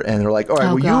calculator and they're like, all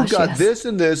right, you got this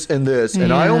and this and this,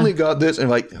 and I only got this. And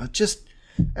like, just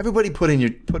everybody put in your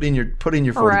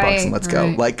 $40 and let's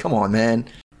go. Like, come on, man.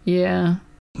 Yeah.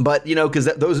 But, you know, because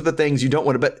those are the things you don't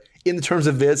want to. But in the terms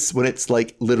of this, when it's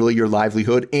like literally your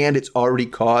livelihood and it's already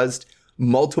caused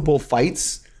multiple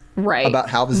fights about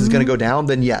how this is going to go down,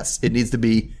 then yes, it needs to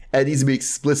be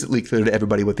explicitly clear to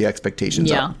everybody what the expectations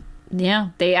are. Yeah.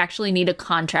 They actually need a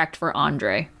contract for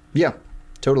Andre. Yeah,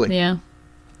 totally. Yeah.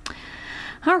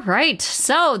 All right.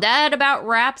 So that about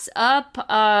wraps up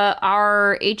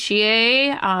our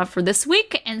HEA for this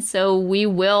week. And so we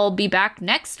will be back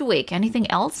next week. Anything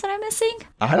else that I'm missing?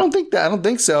 I don't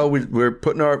think so. We're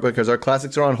putting because our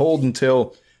classics are on hold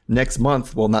until next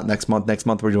month. Well, not next month. Next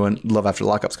month we're doing Love After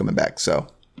Lockup's coming back. So.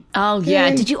 Oh, yeah.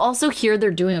 Did you also hear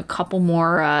they're doing a couple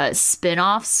more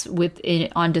spin-offs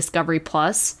on Discovery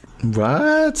Plus?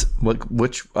 What?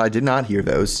 Which I did not hear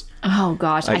those. Oh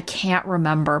gosh, I can't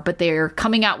remember, but they're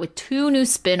coming out with 2 new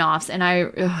spin-offs, and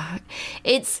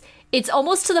it's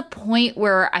almost to the point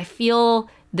where I feel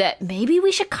that maybe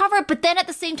we should cover it, but then at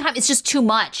the same time, it's just too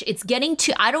much. It's getting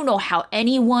to, I don't know how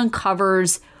anyone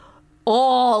covers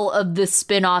all of the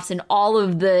spin-offs and all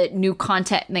of the new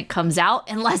content that comes out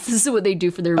unless this is what they do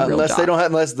for their real job.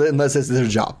 Unless this is their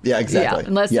job. Yeah, exactly. Yeah,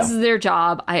 unless this is their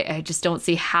job. I just don't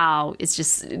see how. It's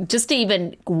just to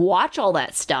even watch all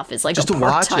that stuff is like just a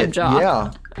part-time job.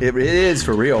 Yeah, it is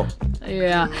for real.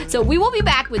 Yeah. So we will be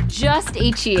back with just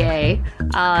HEA.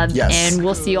 Yes. And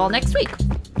we'll see you all next week.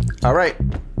 All right.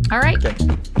 Okay.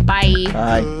 Bye.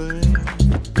 Bye.